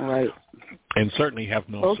 right. And certainly have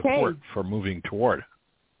no support for moving toward.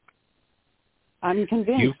 I'm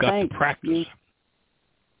convinced. You've got to practice.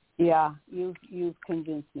 You've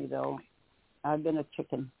convinced me, though. I've been a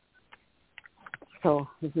chicken. So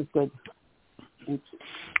this is good. Thanks.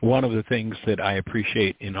 One of the things that I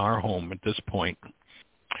appreciate in our home at this point,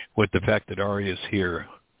 with the fact that Ari is here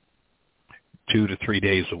 2 to 3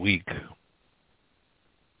 days a week,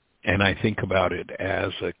 and I think about it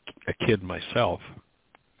as a kid myself,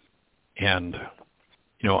 and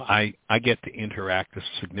I get to interact a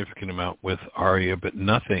significant amount with Aria, but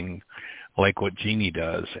nothing like what Jeannie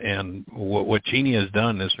does. And what Jeannie has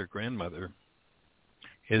done as her grandmother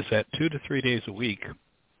is that 2 to 3 days a week,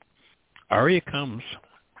 Aria comes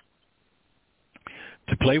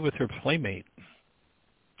to play with her playmate,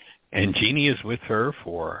 and Jeannie is with her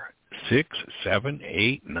for 6, 7,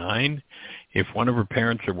 8, 9. If one of her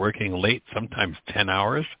parents are working late, sometimes 10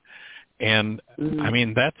 hours. And, I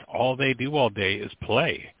mean, that's all they do all day is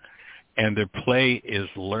play. And their play is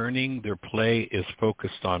learning. Their play is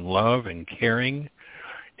focused on love and caring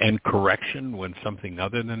and correction when something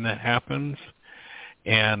other than that happens.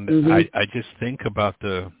 And I just think about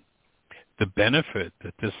the benefit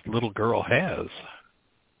that this little girl has.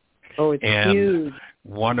 Oh, it's huge.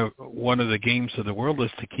 One of the games of the world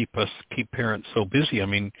is to keep parents so busy. I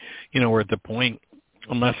mean, we're at the point,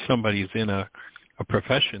 unless somebody's in a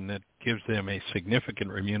profession that gives them a significant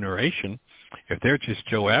remuneration, if they're just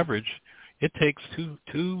Joe average, it takes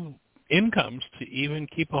two incomes to even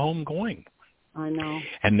keep a home going. I know.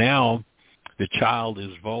 And now the child is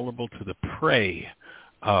vulnerable to the prey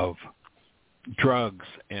of drugs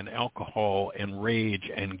and alcohol and rage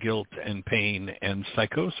and guilt and pain and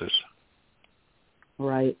psychosis.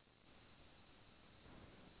 Right.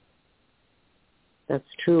 That's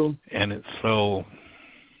true. And it's so,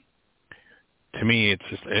 to me, it's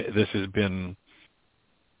just, this has been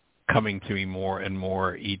coming to me more and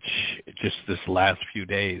more just this last few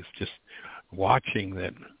days, just watching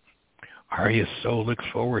that Aria so looks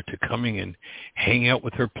forward to coming and hanging out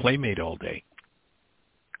with her playmate all day.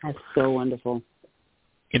 That's so wonderful.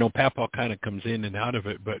 Papa kind of comes in and out of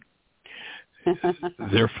it, but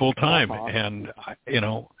they're full time, and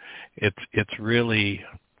it's really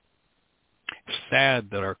sad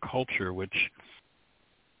that our culture, which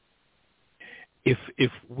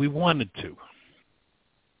if we wanted to,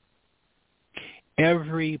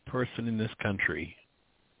 every person in this country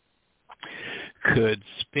could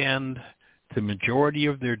spend the majority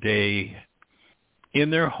of their day in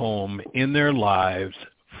their home, in their lives,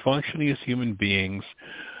 functioning as human beings,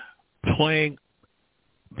 playing,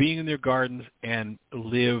 being in their gardens, and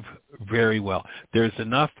live very well. There's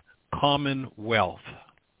enough commonwealth.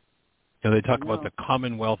 They talk about the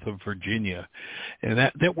Commonwealth of Virginia, and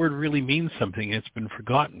that word really means something. It's been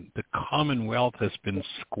forgotten. The Commonwealth has been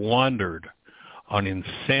squandered on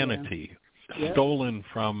insanity, stolen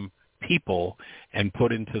from people, and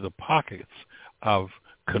put into the pockets of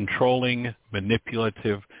controlling,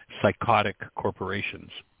 manipulative, psychotic corporations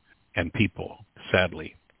and people,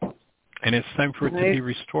 sadly. And it's time for it to be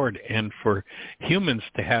restored and for humans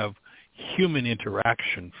to have human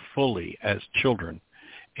interaction fully as children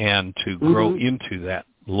and to grow into that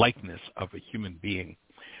likeness of a human being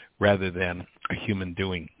rather than a human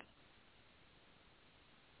doing.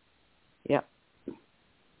 Yep.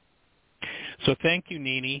 So thank you,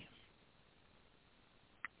 Nini.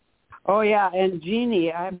 Oh, yeah, and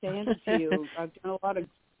Jeannie, I have to hand it to you. I've done a lot of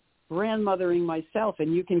grandmothering myself,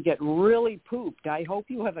 and you can get really pooped. I hope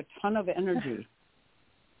you have a ton of energy.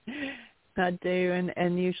 I do,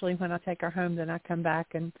 and usually when I take her home, then I come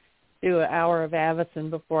back and do an hour of Avicen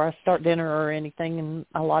before I start dinner or anything, and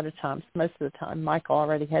a lot of times, most of the time, Michael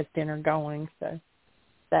already has dinner going, so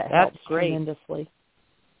that helps tremendously.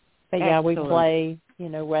 But, yeah, we play,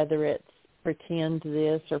 whether it's pretend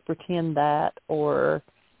this or pretend that or,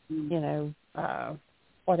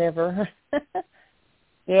 whatever.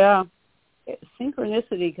 Yeah.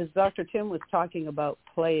 Synchronicity, because Dr. Tim was talking about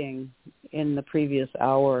playing in the previous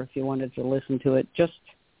hour, if you wanted to listen to it, just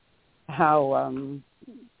how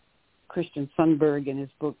Christian Sundberg in his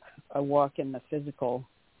book, A Walk in the Physical,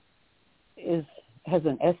 is has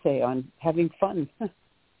an essay on having fun,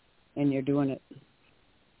 and you're doing it.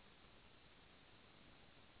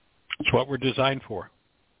 It's what we're designed for.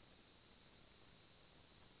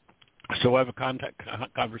 So I have a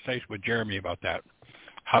conversation with Jeremy about that,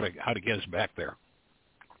 how to get us back there.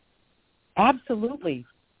 Absolutely.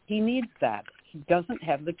 He needs that. He doesn't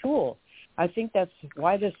have the tool. I think that's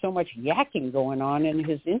why there's so much yakking going on in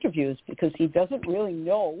his interviews, because he doesn't really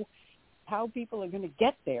know how people are going to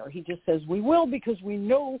get there. He just says, we will because we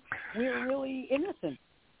know we're really innocent.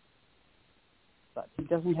 But he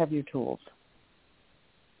doesn't have your tools.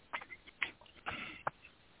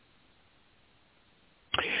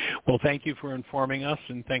 Well, thank you for informing us,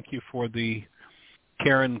 and thank you for the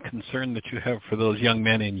care and concern that you have for those young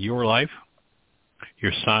men in your life,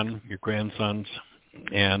 your son, your grandsons,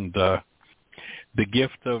 and the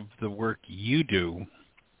gift of the work you do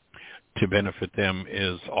to benefit them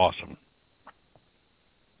is awesome.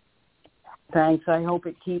 Thanks. I hope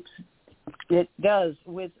it does.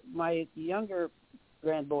 With my younger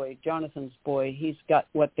grandboy, Jonathan's boy, he's got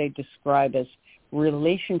what they describe as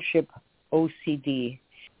relationship OCD,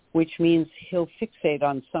 which means he'll fixate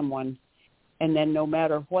on someone, and then no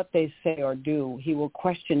matter what they say or do, he will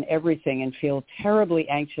question everything and feel terribly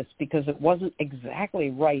anxious because it wasn't exactly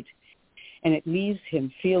right, and it leaves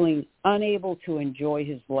him feeling unable to enjoy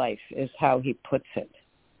his life, is how he puts it.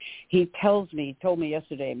 He told me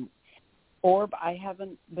yesterday, Orb, I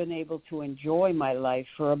haven't been able to enjoy my life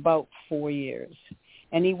for about 4 years.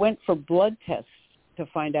 And he went for blood tests to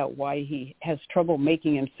find out why he has trouble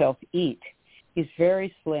making himself eat. He's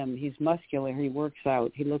very slim. He's muscular. He works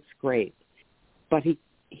out. He looks great. But he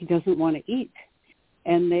doesn't want to eat.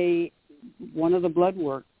 And one of the blood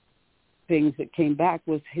work things that came back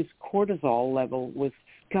was his cortisol level was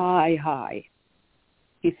sky high.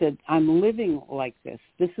 He said, I'm living like this.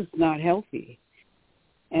 This is not healthy.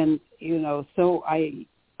 And, so I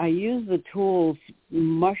use the tools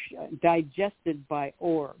digested by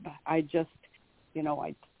Orb. I just,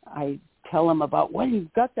 I tell him about, well,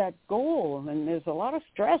 you've got that goal, and there's a lot of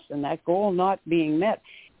stress in that goal not being met.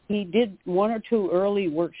 He did 1 or 2 early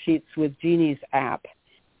worksheets with Jeannie's app,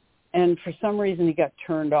 and for some reason he got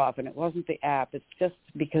turned off, and it wasn't the app. It's just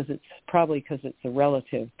because it's a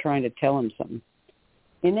relative trying to tell him something.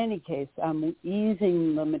 In any case, I'm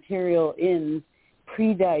easing the material in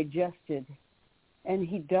pre-digested, and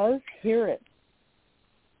he does hear it.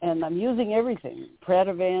 And I'm using everything,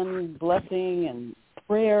 Prativan, blessing, and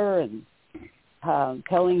prayer, and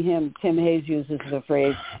telling him, Tim Hayes uses the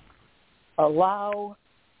phrase, allow,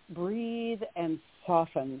 breathe, and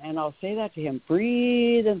soften. And I'll say that to him,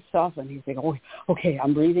 breathe and soften. He's like, oh, okay,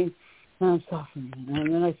 I'm breathing, and I'm softening.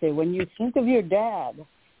 And then I say, when you think of your dad,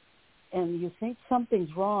 and you think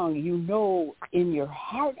something's wrong, you know in your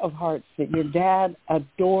heart of hearts that your dad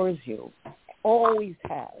adores you, always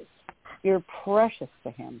has. You're precious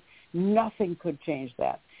to him. Nothing could change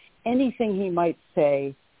that. Anything he might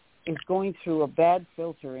say is going through a bad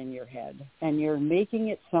filter in your head, and you're making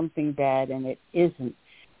it something bad, and it isn't.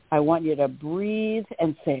 I want you to breathe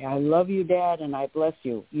and say, I love you, Dad, and I bless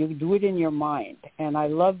you. You do it in your mind. And I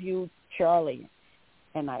love you, Charlie.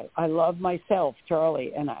 And I love myself,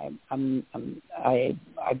 Charlie, and I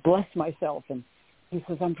bless myself. And he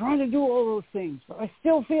says, I'm trying to do all those things, but I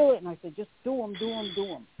still feel it. And I said, just do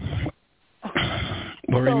them.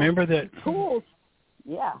 Well, remember that tools.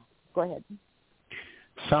 Yeah, go ahead.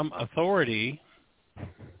 Some authority,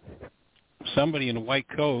 somebody in a white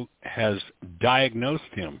coat, has diagnosed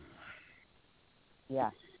him. Yeah.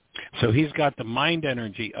 So he's got the mind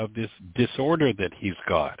energy of this disorder that he's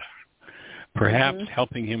got. Perhaps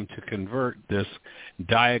helping him to convert this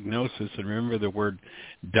diagnosis. And remember, the word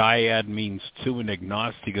dyad means two, and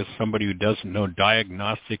agnostic is somebody who doesn't know.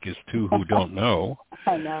 Diagnostic is two who don't know.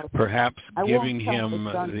 I know. Perhaps giving him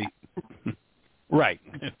the right,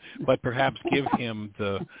 but perhaps give him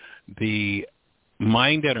the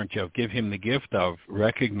mind energy of, give him the gift of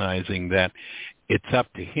recognizing that it's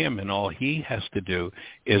up to him, and all he has to do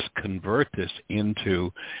is convert this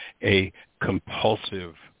into a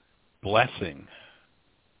compulsive blessing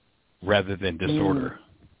rather than disorder.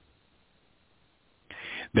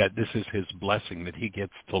 That this is his blessing, that he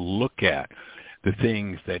gets to look at the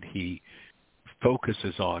things that he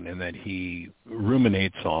focuses on and that he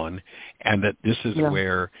ruminates on, and that this is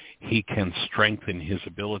where he can strengthen his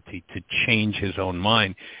ability to change his own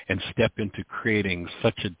mind and step into creating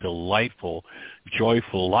such a delightful,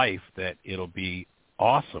 joyful life that it'll be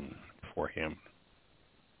awesome for him.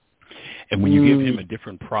 And when you give him a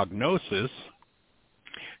different prognosis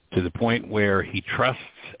to the point where he trusts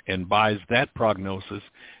and buys that prognosis,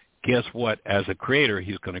 guess what? As a creator,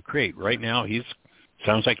 he's going to create. Right now,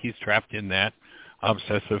 sounds like he's trapped in that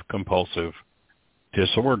obsessive-compulsive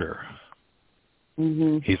disorder.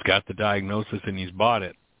 Mm-hmm. He's got the diagnosis and he's bought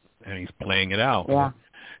it, and he's playing it out. Yeah.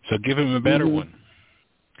 So give him a better one.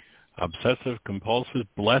 Obsessive-compulsive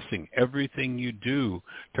blessing. Everything you do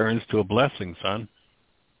turns to a blessing, son.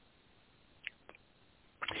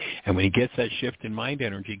 And when he gets that shift in mind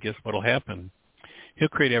energy, guess what will happen? He'll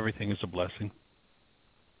create everything as a blessing.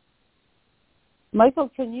 Michael,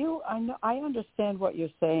 I understand what you're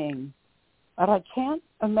saying, but I can't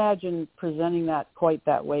imagine presenting that quite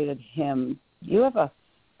that way to him.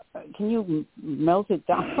 Can you melt it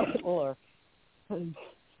down a little or say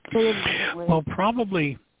it a different way? Well,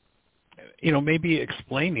 probably, maybe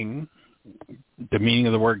explaining the meaning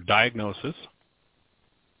of the word diagnosis.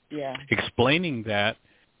 Yeah. Explaining that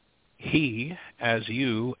he, as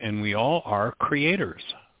you, and we all are creators.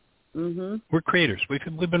 Mm-hmm. We're creators.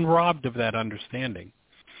 We've been robbed of that understanding.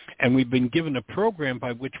 And we've been given a program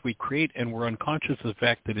by which we create, and we're unconscious of the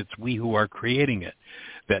fact that it's we who are creating it,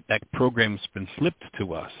 that program's been slipped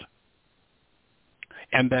to us.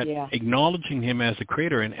 And that acknowledging him as a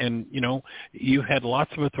creator, and you had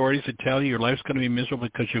lots of authorities that tell you your life's going to be miserable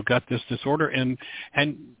because you've got this disorder, and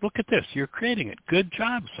look at this, you're creating it. Good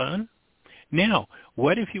job, son. Now,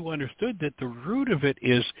 what if you understood that the root of it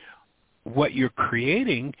is what you're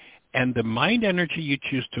creating and the mind energy you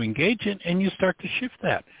choose to engage in, and you start to shift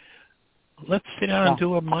that? Let's sit down and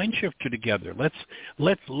do a mind shifter together.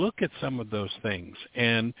 Let's look at some of those things,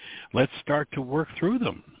 and let's start to work through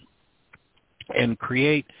them and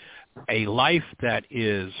create a life that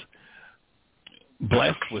is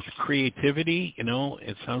blessed with creativity.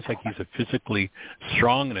 It sounds like he's a physically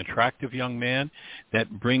strong and attractive young man that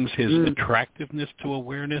brings his attractiveness to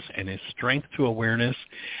awareness and his strength to awareness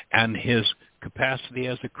and his capacity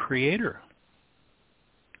as a creator.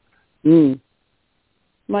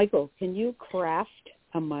 Michael, can you craft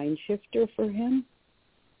a mind shifter for him?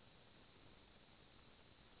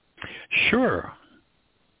 Sure.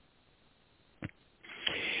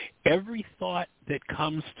 Every thought that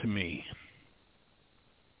comes to me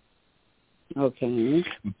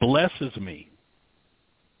blesses me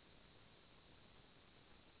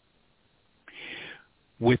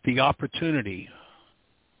with the opportunity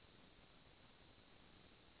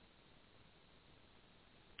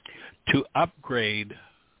to upgrade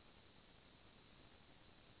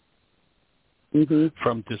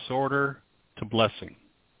from disorder to blessing.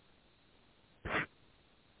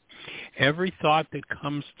 Every thought that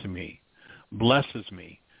comes to me blesses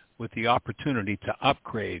me with the opportunity to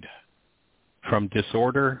upgrade from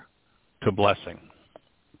disorder to blessing.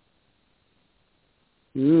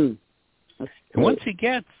 And once he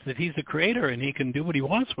gets that he's a creator and he can do what he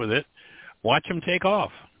wants with it, watch him take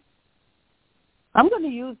off. I'm going to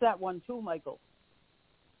use that one too, Michael.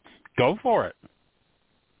 Go for it.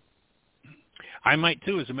 I might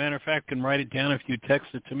too. As a matter of fact, can write it down if you text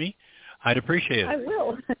it to me. I'd appreciate it. I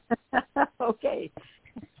will. Okay.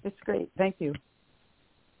 It's great. Thank you.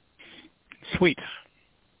 Sweet.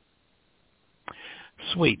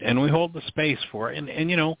 And we hold the space for it.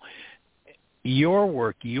 And your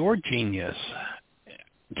work, your genius,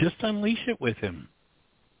 just unleash it with him.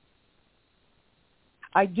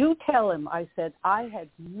 I do tell him, I said, I had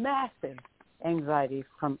massive anxiety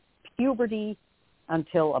from puberty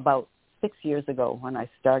until about 6 years ago when I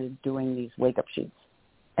started doing these wake-up sheets.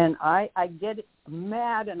 And I get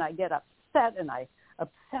mad and I get upset and I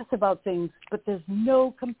obsess about things, but there's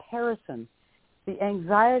no comparison. The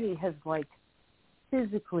anxiety has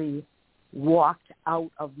physically walked out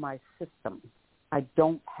of my system. I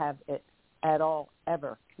don't have it at all,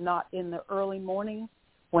 ever. Not in the early morning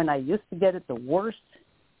when I used to get it the worst,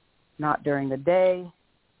 not during the day.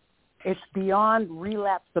 It's beyond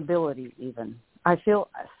relapsability even. I feel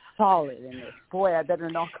solid in this. Boy, I better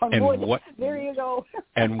knock on wood. There you go.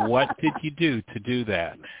 And what did you do to do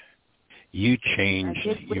that? You changed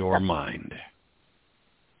your mind.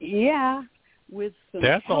 Yeah, with some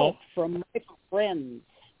help from my friends.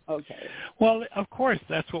 Okay. Well, of course,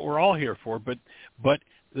 that's what we're all here for. But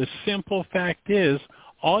the simple fact is,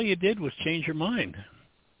 all you did was change your mind.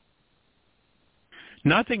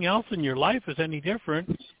 Nothing else in your life is any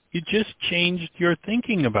different. You just changed your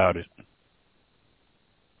thinking about it.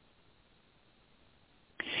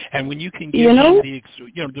 And when you can get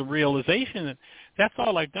the realization that that's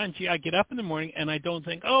all I've done. Gee, I get up in the morning and I don't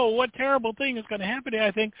think, oh, what terrible thing is going to happen today.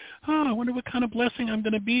 I think, oh, I wonder what kind of blessing I'm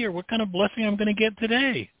going to be or what kind of blessing I'm going to get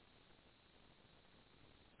today.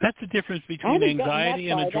 That's the difference between anxiety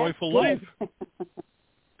and a joyful life.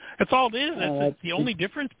 That's all it is. That's the only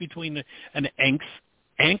difference between an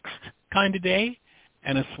angst kind of day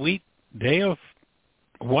and a sweet day of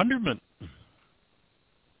wonderment.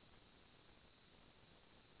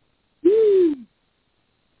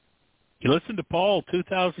 listen to Paul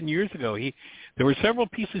 2,000 years ago. There were several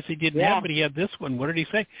pieces he didn't have, but he had this one. What did he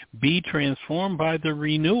say? Be transformed by the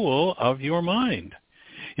renewal of your mind.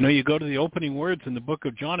 You know, you go to the opening words in the book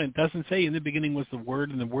of John, and it doesn't say in the beginning was the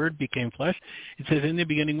Word, and the Word became flesh. It says in the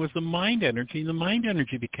beginning was the mind energy, and the mind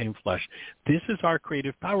energy became flesh. This is our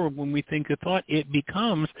creative power. When we think a thought, it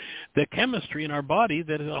becomes the chemistry in our body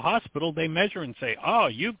that at a hospital they measure and say, oh,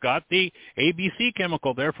 you've got the ABC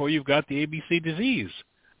chemical, therefore you've got the ABC disease.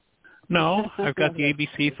 No, I've got the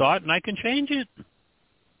ABC thought, and I can change it.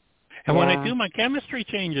 And when I do, my chemistry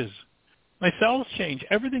changes. My cells change.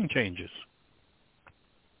 Everything changes.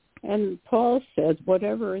 And Paul says,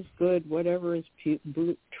 whatever is good, whatever is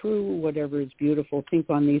true, whatever is beautiful, think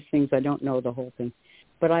on these things. I don't know the whole thing,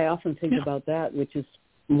 but I often think about that, which is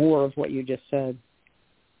more of what you just said.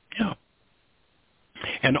 Yeah.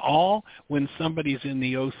 And when somebody's in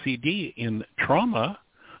the OCD, in trauma,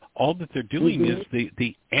 all that they're doing is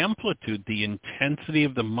the amplitude, the intensity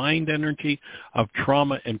of the mind energy of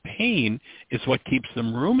trauma and pain is what keeps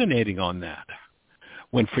them ruminating on that.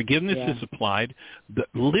 When forgiveness is applied,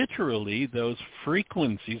 literally those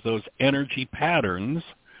frequencies, those energy patterns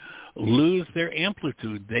lose their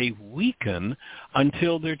amplitude. They weaken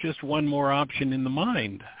until they're just one more option in the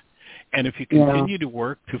mind. And if you continue to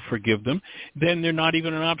work to forgive them, then they're not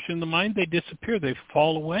even an option in the mind. They disappear. They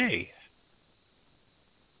fall away.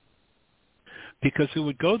 Because who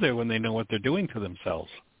would go there when they know what they're doing to themselves?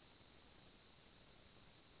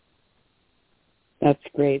 That's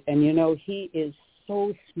great. And, you know, he is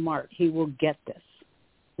so smart. He will get this.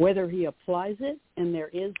 Whether he applies it, and there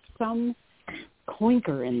is some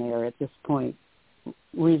clinker in there at this point,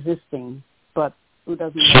 resisting, but who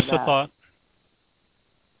doesn't know that? It's just a thought.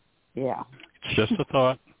 Yeah. It's just a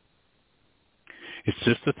thought. It's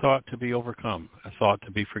just a thought to be overcome, a thought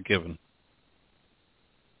to be forgiven,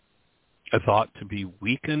 a thought to be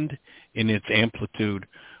weakened in its amplitude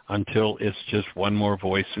until it's just one more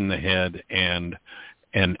voice in the head, and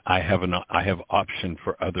I have option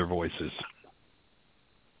for other voices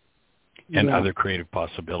and other creative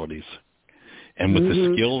possibilities. And with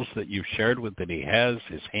the skills that you've shared with that he has,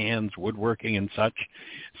 his hands, woodworking and such,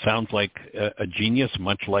 sounds like a genius,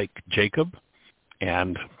 much like Jacob.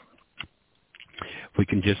 And we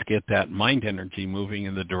can just get that mind energy moving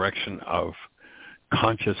in the direction of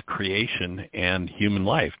conscious creation and human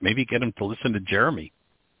life. Maybe get him to listen to Jeremy.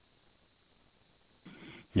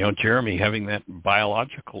 You know, Jeremy having that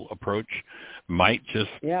biological approach might just,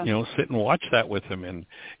 sit and watch that with him. And,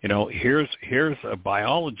 you know, here's a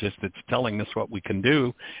biologist that's telling us what we can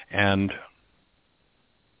do, and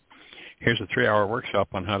here's a 3-hour workshop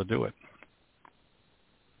on how to do it.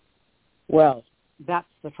 Well, that's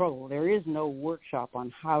the trouble. There is no workshop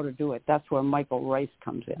on how to do it. That's where Michael Ryce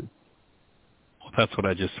comes in. Well, that's what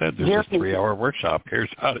I just said. There's a 3-hour workshop. Here's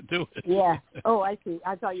how to do it. Yeah. Oh, I see.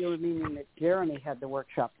 I thought you were meaning that Jeremy had the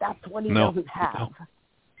workshop. That's what he doesn't have. No.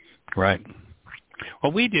 Right.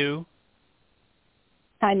 Well, we do.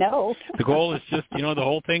 I know. The goal is just, the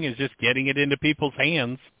whole thing is just getting it into people's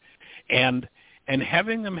hands and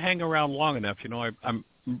having them hang around long enough. You know,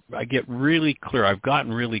 I get really clear. I've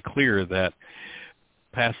gotten really clear that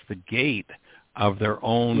past the gate of their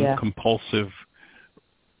own compulsive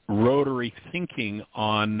rotary thinking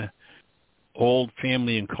on old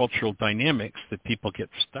family and cultural dynamics that people get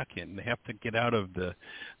stuck in. They have to get out of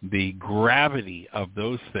the gravity of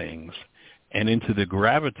those things and into the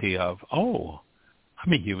gravity of, oh,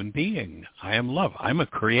 I'm a human being. I am love. I'm a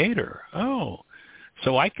creator. Oh,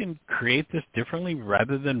 so I can create this differently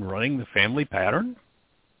rather than running the family pattern?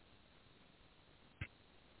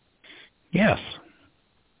 Yes.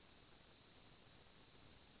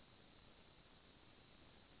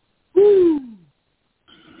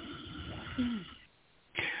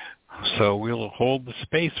 So we'll hold the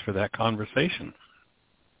space for that conversation.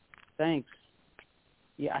 Thanks.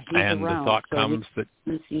 Yeah, he's and around. The thought comes that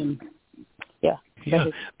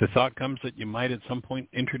the thought comes that you might at some point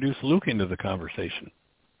introduce Luke into the conversation.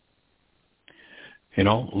 You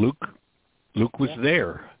know, Luke was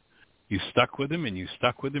there. You stuck with him, and you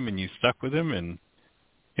stuck with him, and you stuck with him, and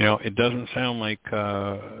you know, it doesn't sound like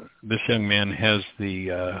this young man has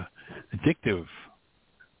the addictive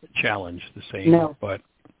challenge the same, but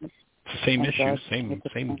it's the same issue,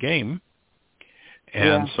 same game.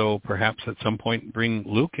 And so perhaps at some point bring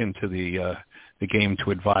Luke into the game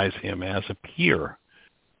to advise him as a peer.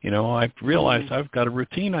 You know, I've realized I've got a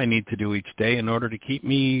routine I need to do each day in order to keep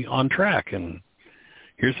me on track, and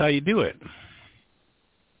here's how you do it.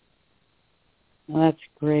 Well, that's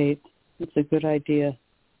great. That's a good idea.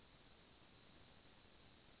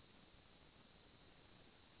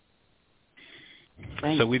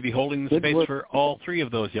 So we'd be holding the space for all three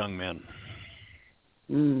of those young men.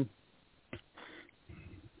 Mm.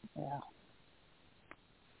 Yeah.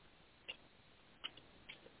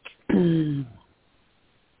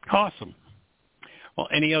 Awesome. Well,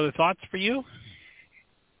 any other thoughts for you?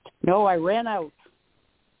 No, I ran out.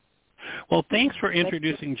 Well, thanks for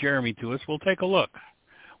introducing Jeremy to us. We'll take a look.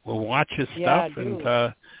 We'll watch his stuff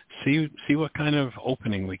and see what kind of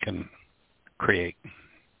opening we can create.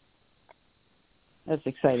 That's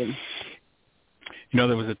exciting. You know,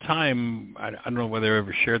 there was a time, I don't know whether I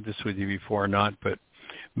ever shared this with you before or not, but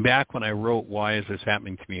back when I wrote Why Is This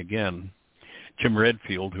Happening to Me Again, Jim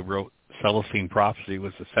Redfield, who wrote Celestine Prophecy,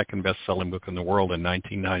 was the second best-selling book in the world in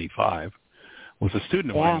 1995, was a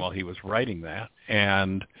student of mine while he was writing that,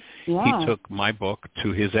 and he took my book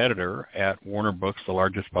to his editor at Warner Books, the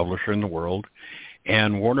largest publisher in the world,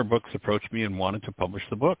 and Warner Books approached me and wanted to publish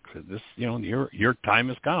the book. This, you know, your time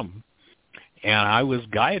has come. And I was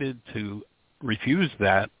guided to refuse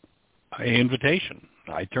that invitation.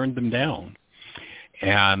 I turned them down.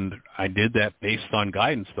 And I did that based on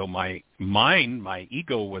guidance, though my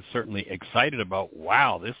ego was certainly excited about,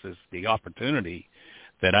 wow, this is the opportunity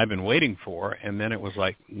that I've been waiting for. And then it was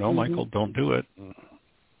like, no, Michael, don't do it,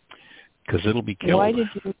 because it'll be killed.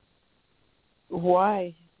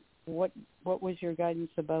 Why? What was your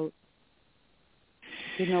guidance about?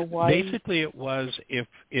 Do you know why? Basically, it was if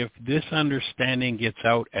this understanding gets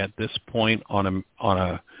out at this point on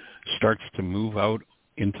a starts to move out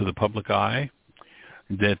into the public eye,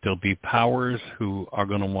 that there'll be powers who are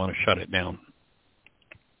going to want to shut it down.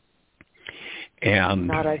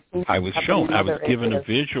 And I was given a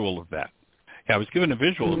visual of that. I was given a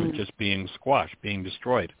visual of it just being squashed, being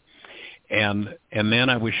destroyed. And then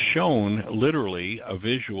I was shown literally a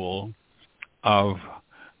visual of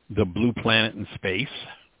the blue planet in space.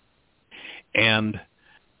 And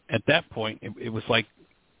at that point, it was like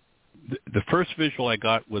the first visual I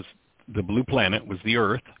got was the blue planet, was the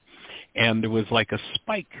Earth, and there was like a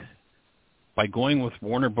spike. By going with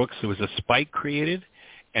Warner Books, there was a spike created,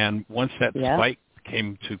 and once that spike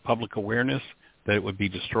came to public awareness, that it would be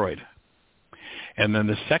destroyed. And then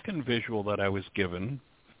the second visual that I was given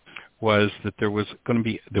was that there was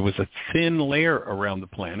a thin layer around the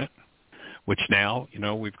planet, which now, you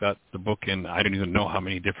know, we've got the book in I don't even know how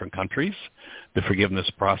many different countries, the forgiveness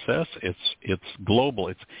process. It's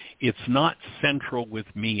global. It's not central with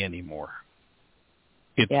me anymore.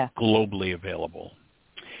 It's globally available.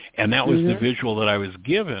 And that was the visual that I was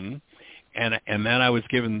given, and then I was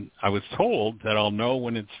told that I'll know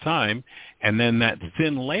when it's time, and then that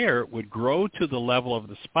thin layer would grow to the level of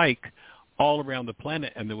the spike all around the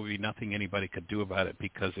planet, and there would be nothing anybody could do about it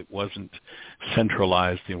because it wasn't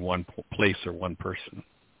centralized in one place or one person.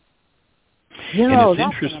 You know, and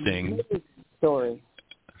it's interesting. An amazing story.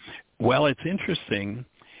 Well, it's interesting.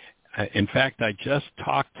 In fact, I just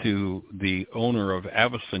talked to the owner of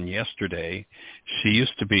Avison yesterday. She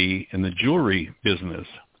used to be in the jewelry business.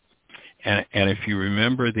 And if you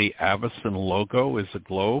remember, the Avison logo is a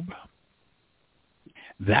globe.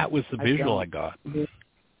 That was the visual I got.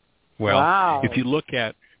 Well, if you look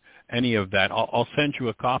at any of that, I'll send you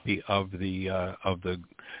a copy of the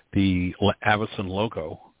Avison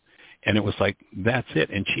logo, and it was like, that's it.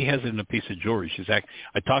 And she has it in a piece of jewelry.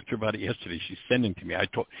 I talked to her about it yesterday. She's sending to me.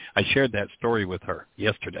 I shared that story with her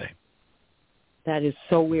yesterday. That is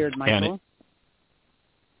so weird, Michael.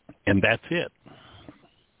 And that's it.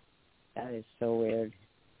 That is so weird.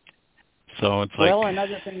 So it's like, well,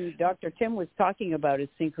 another thing Dr. Tim was talking about is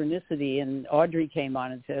synchronicity, and Audrey came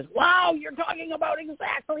on and says, wow, you're talking about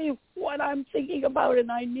exactly what I'm thinking about, and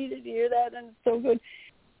I needed to hear that, and it's so good.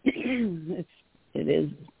 It is,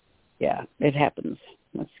 it happens.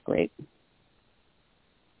 That's great.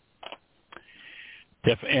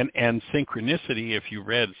 And synchronicity, if you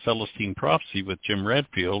read Celestine Prophecy with Jim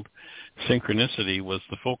Redfield, synchronicity was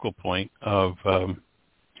the focal point of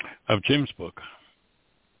Jim's book.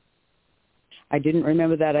 I didn't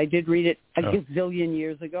remember that. I did read it a gazillion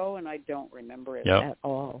years ago, and I don't remember it at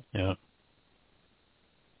all. Yeah.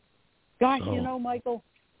 Gosh, you know, Michael,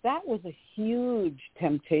 that was a huge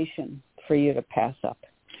temptation for you to pass up.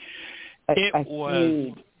 It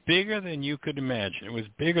was bigger than you could imagine. It was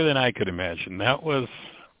bigger than I could imagine. That was,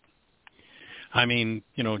 I mean,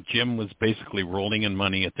 you know, Jim was basically rolling in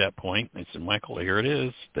money at that point. I said, Michael, here it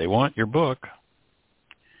is. They want your book.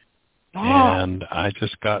 And I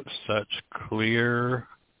just got such clear,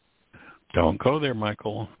 don't go there,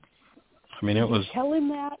 Michael. I mean, it was... Did you tell him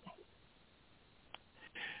that?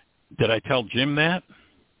 Did I tell Jim that?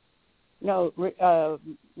 No,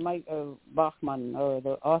 Mike Bachman, or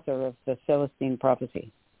the author of the Celestine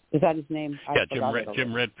Prophecy. Is that his name?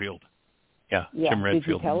 Jim Redfield. Yeah, Jim Redfield.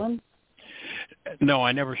 Did you tell him? No,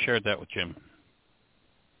 I never shared that with Jim.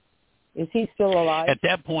 Is he still alive? At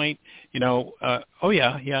that point, he's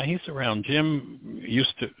around. Jim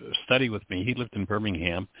used to study with me. He lived in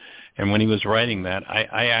Birmingham, and when he was writing that,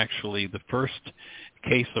 I actually, the first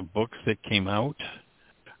case of books that came out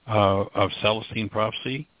of Celestine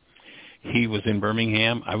Prophecy, he was in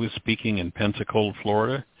Birmingham. I was speaking in Pensacola,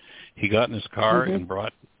 Florida. He got in his car and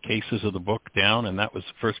brought cases of the book down, and that was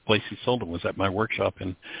the first place he sold them, was at my workshop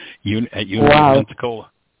at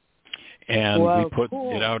Pensacola. And we put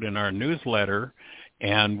it out in our newsletter,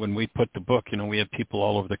 and when we put the book, we have people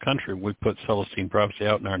all over the country. We put Celestine Prophecy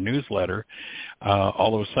out in our newsletter.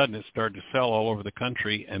 All of a sudden, it started to sell all over the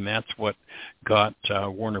country, and that's what got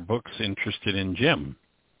Warner Books interested in Jim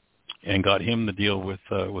and got him the deal with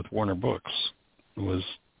Warner Books. It was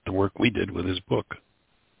the work we did with his book.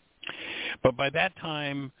 But by that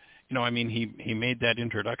time, he made that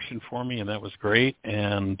introduction for me, and that was great.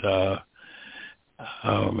 And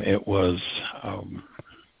it was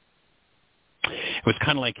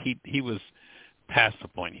kind of like he was past the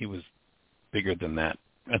point. He was bigger than that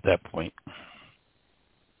at that point.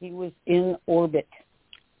 He was in orbit.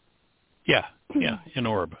 Yeah, in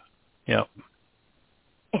orb. Yep.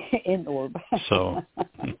 In orb. So.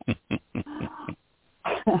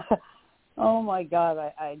 Oh my God!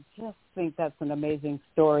 I just think that's an amazing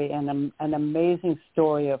story, and an amazing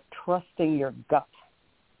story of trusting your gut,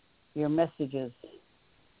 your messages.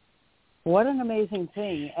 What an amazing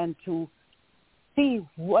thing, and to see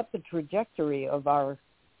what the trajectory of our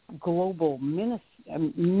global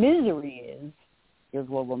misery is. Your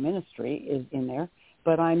global ministry is in there,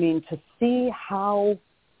 but I mean to see how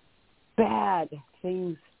bad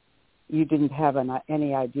things. You didn't have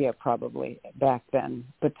any idea probably back then,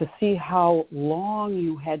 but to see how long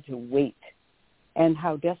you had to wait and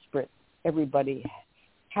how desperate everybody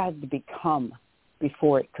had to become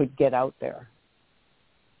before it could get out there.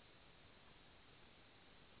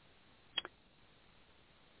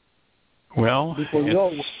 Well,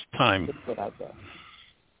 it's time. Get out there.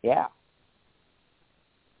 Yeah.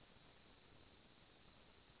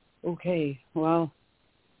 Okay, well,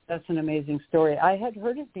 that's an amazing story. I had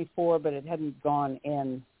heard it before, but it hadn't gone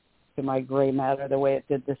in to my gray matter the way it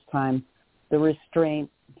did this time. The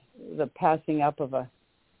restraint, the passing up of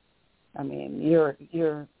your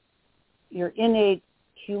innate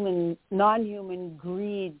non-human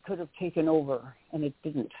greed could have taken over, and it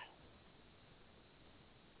didn't.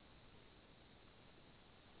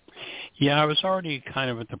 Yeah, I was already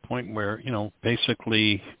kind of at the point where,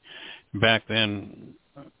 basically back then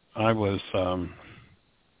I was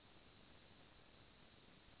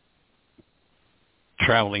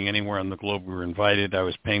traveling anywhere on the globe we were invited. I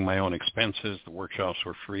was paying my own expenses. The workshops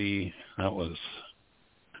were free.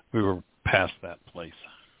 We were past that place.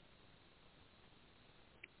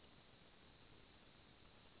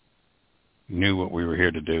 Knew what we were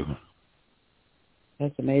here to do.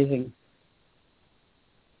 That's amazing.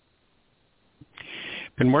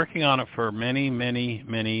 Been working on it for many, many,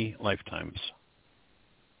 many lifetimes.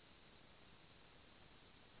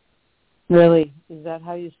 Really? Is that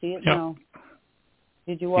how you see it Yep. now?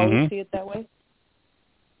 Did you always see it that way?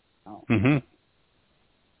 Oh. Mm-hmm.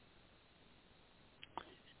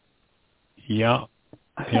 Yeah,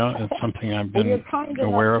 it's something I've been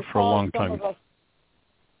aware of for a long time.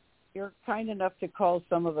 You're kind enough to call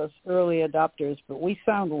some of us early adopters, but we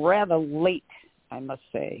sound rather late, I must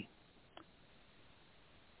say.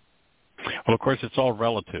 Well, of course, it's all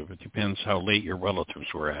relative. It depends how late your relatives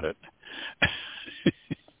were at it.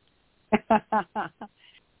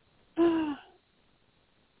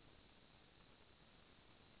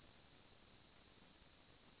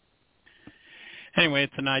 Anyway,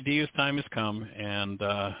 it's an idea whose time has come, and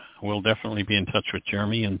we'll definitely be in touch with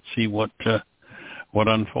Jeremy and see what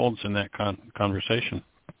unfolds in that conversation.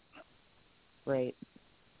 Great.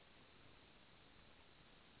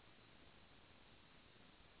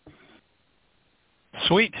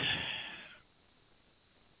 Sweet.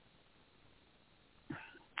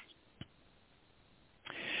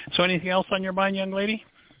 So anything else on your mind, young lady?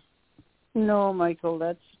 No, Michael,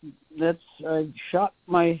 that's shot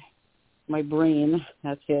my brain.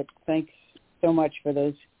 That's it. Thanks so much for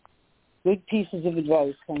those good pieces of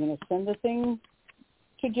advice. I'm going to send the thing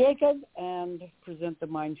to Jacob and present the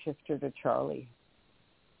mind shifter to Charlie.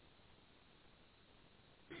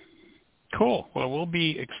 Cool. Well, we'll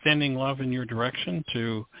be extending love in your direction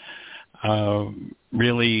to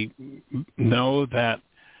really know that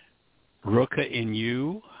Ruka in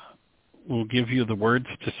you will give you the words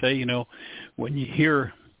to say. When you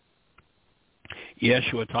hear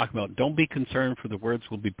Yeshua talked about, don't be concerned for the words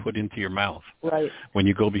will be put into your mouth when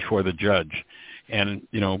you go before the judge. And,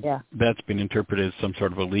 that's been interpreted as some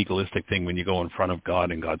sort of a legalistic thing when you go in front of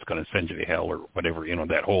God and God's going to send you to hell or whatever,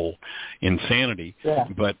 that whole insanity. Yeah.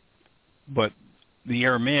 But the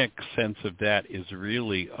Aramaic sense of that is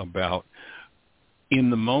really about in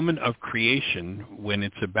the moment of creation, when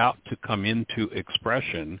it's about to come into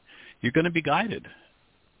expression, you're going to be guided.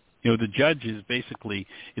 The judge is basically,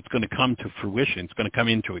 it's going to come to fruition. It's going to come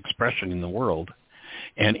into expression in the world.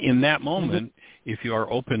 And in that moment, if you are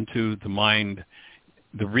open to the mind,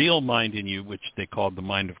 the real mind in you, which they call the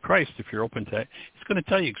mind of Christ, if you're open to that, it's going to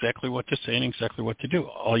tell you exactly what to say and exactly what to do.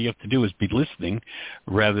 All you have to do is be listening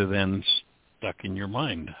rather than stuck in your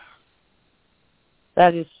mind.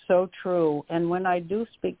 That is so true. And when I do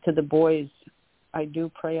speak to the boys, I do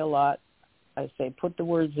pray a lot. I say, put the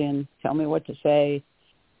words in, tell me what to say.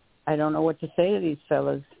 I don't know what to say to these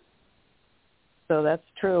fellas. So that's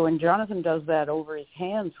true. And Jonathan does that over his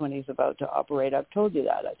hands when he's about to operate. I've told you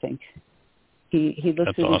that, I think. He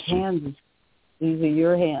looks at his hands. These are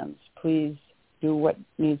your hands. Please do what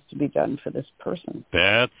needs to be done for this person.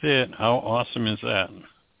 That's it. How awesome is that?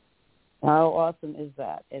 How awesome is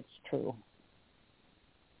that? It's true.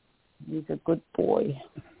 He's a good boy.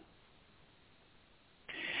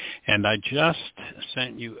 And I just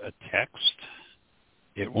sent you a text.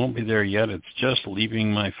 It won't be there yet. It's just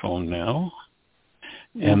leaving my phone now.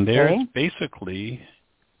 And there's basically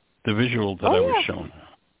the visual that I was shown.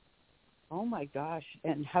 Oh, my gosh.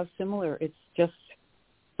 And how similar. It just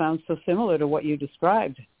sounds so similar to what you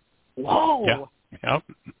described. Whoa. Yeah. Yep.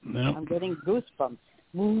 I'm getting goosebumps.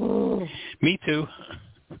 Me too.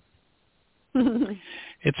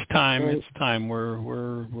 It's time. It's time. We're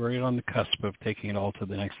right on the cusp of taking it all to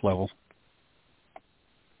the next level.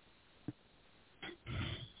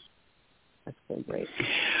 That's so great.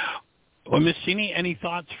 Well, Miss Jeanie, any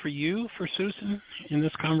thoughts for you, for Susan, in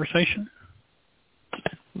this conversation?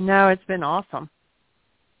 No, it's been awesome.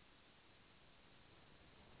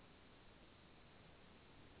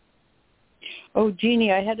 Oh,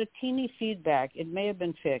 Jeanie, I had a teeny feedback. It may have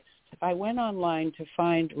been fixed. I went online to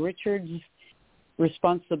find Richard's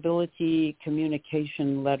responsibility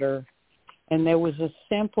communication letter, and there was a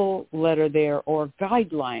sample letter there, or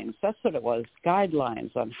guidelines. That's what it was,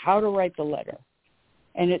 guidelines on how to write the letter.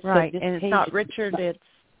 And it right, said and it's not Richard. It's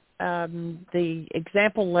the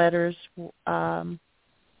example letters weren't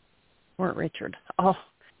Richard. Oh, I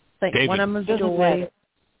think David. One of them was Joy.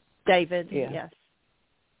 David, yeah. Yes.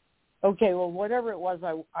 Okay, well, whatever it was,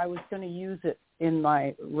 I was going to use it in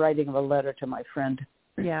my writing of a letter to my friend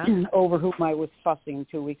over whom I was fussing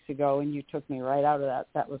 2 weeks ago, and you took me right out of that.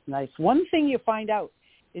 That was nice. One thing you find out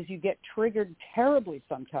is you get triggered terribly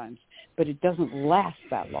sometimes, but it doesn't last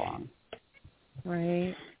that long.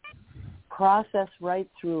 Right. Process right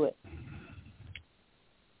through it.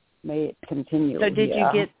 May it continue. So did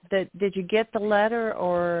you get the letter,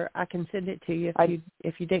 or I can send it to you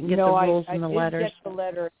if you didn't get the rules and the letters? I did get the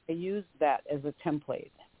letter. I used that as a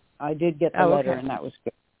template. I did get the letter, and that was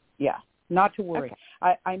good. Yeah, not to worry.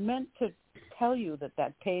 Okay. I meant to tell you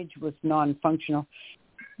that page was non-functional,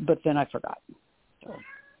 but then I forgot. So.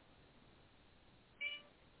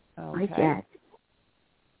 Okay.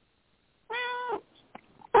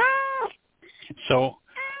 So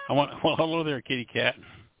hello there, kitty cat.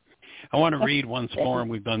 I want to read once more, and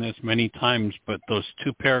we've done this many times, but those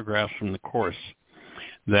 2 paragraphs from the course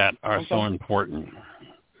that are so important.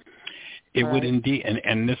 It would indeed,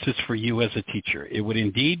 and this is for you as a teacher, it would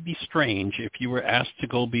indeed be strange if you were asked to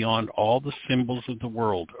go beyond all the symbols of the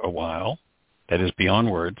world a while, that is beyond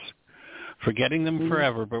words, forgetting them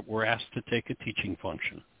forever, but were asked to take a teaching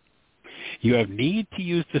function. You have need to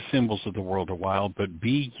use the symbols of the world a while, but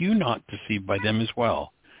be you not deceived by them as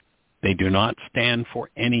well. They do not stand for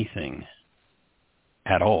anything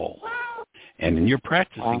at all. And in your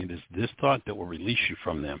practicing, it is this thought that will release you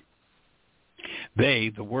from them. They,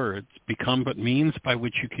 the words, become but means by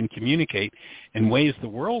which you can communicate in ways the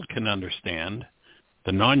world can understand,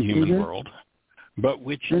 the non-human world, but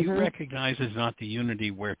which you recognize is not the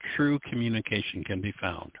unity where true communication can be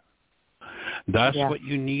found. Thus, what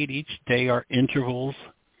you need each day are intervals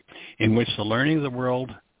in which the learning of the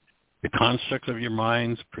world, the constructs of your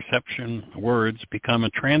mind's perception, words, become a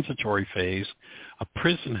transitory phase, a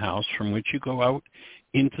prison house from which you go out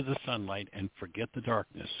into the sunlight and forget the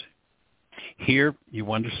darkness. Here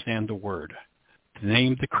you understand the word, the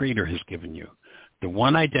name the Creator has given you, the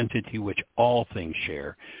one identity which all things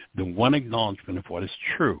share, the one acknowledgement of what is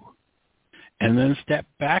true. And then step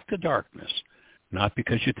back to darkness, not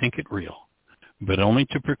because you think it real, but only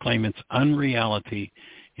to proclaim its unreality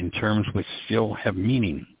in terms which still have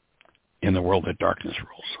meaning. in the world that darkness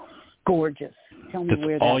rules. Gorgeous. Tell me That's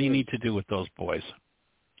where that all you is. need to do with those boys.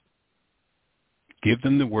 Give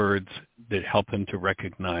them the words that help them to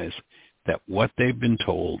recognize that what they've been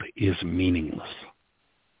told is meaningless.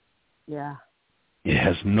 Yeah. It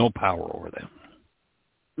has no power over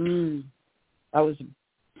them. That was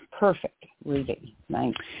perfect reading.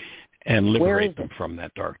 Thanks. And liberate them from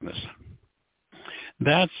that darkness.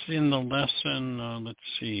 That's in the lesson, let's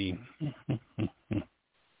see.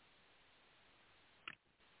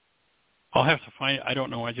 I'll have to find, I don't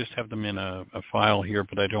know, I just have them in a file here,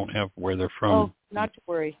 but I don't have where they're from. Oh, not to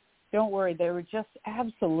worry. Don't worry. They were just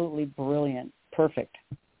absolutely brilliant. Perfect.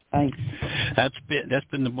 Thanks. That's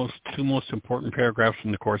been the two most important paragraphs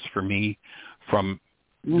in the course for me from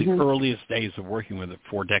the earliest days of working with it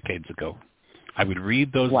 4 decades ago. I would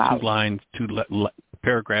read those two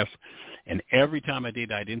paragraphs, and every time I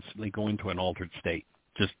did, I'd instantly go into an altered state,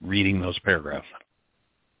 just reading those paragraphs.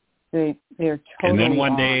 They're totally and then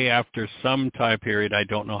one day after some time period, I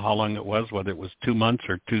don't know how long it was, whether it was 2 months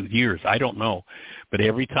or 2 years, I don't know. But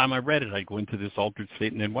every time I read it, I'd go into this altered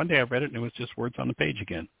state, and then one day I read it, and it was just words on the page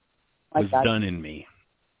again. It was done in me.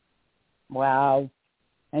 Wow.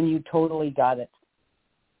 And you totally got it.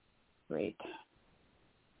 Great.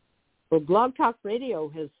 Well, Blog Talk Radio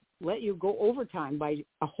has let you go overtime by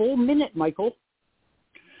a whole minute, Michael.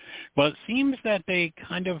 Well, it seems that they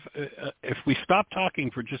kind of, if we stop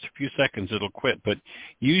talking for just a few seconds, it'll quit. But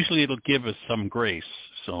usually it'll give us some grace.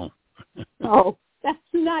 So. Oh, that's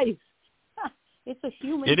nice. It's a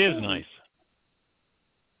human thing. It is nice.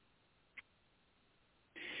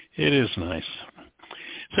 It is nice.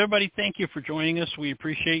 So everybody, thank you for joining us. We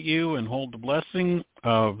appreciate you, and hold the blessing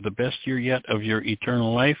of the best year yet of your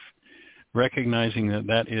eternal life, recognizing that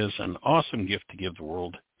that is an awesome gift to give the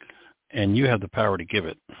world, and you have the power to give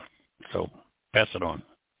it. So pass it on.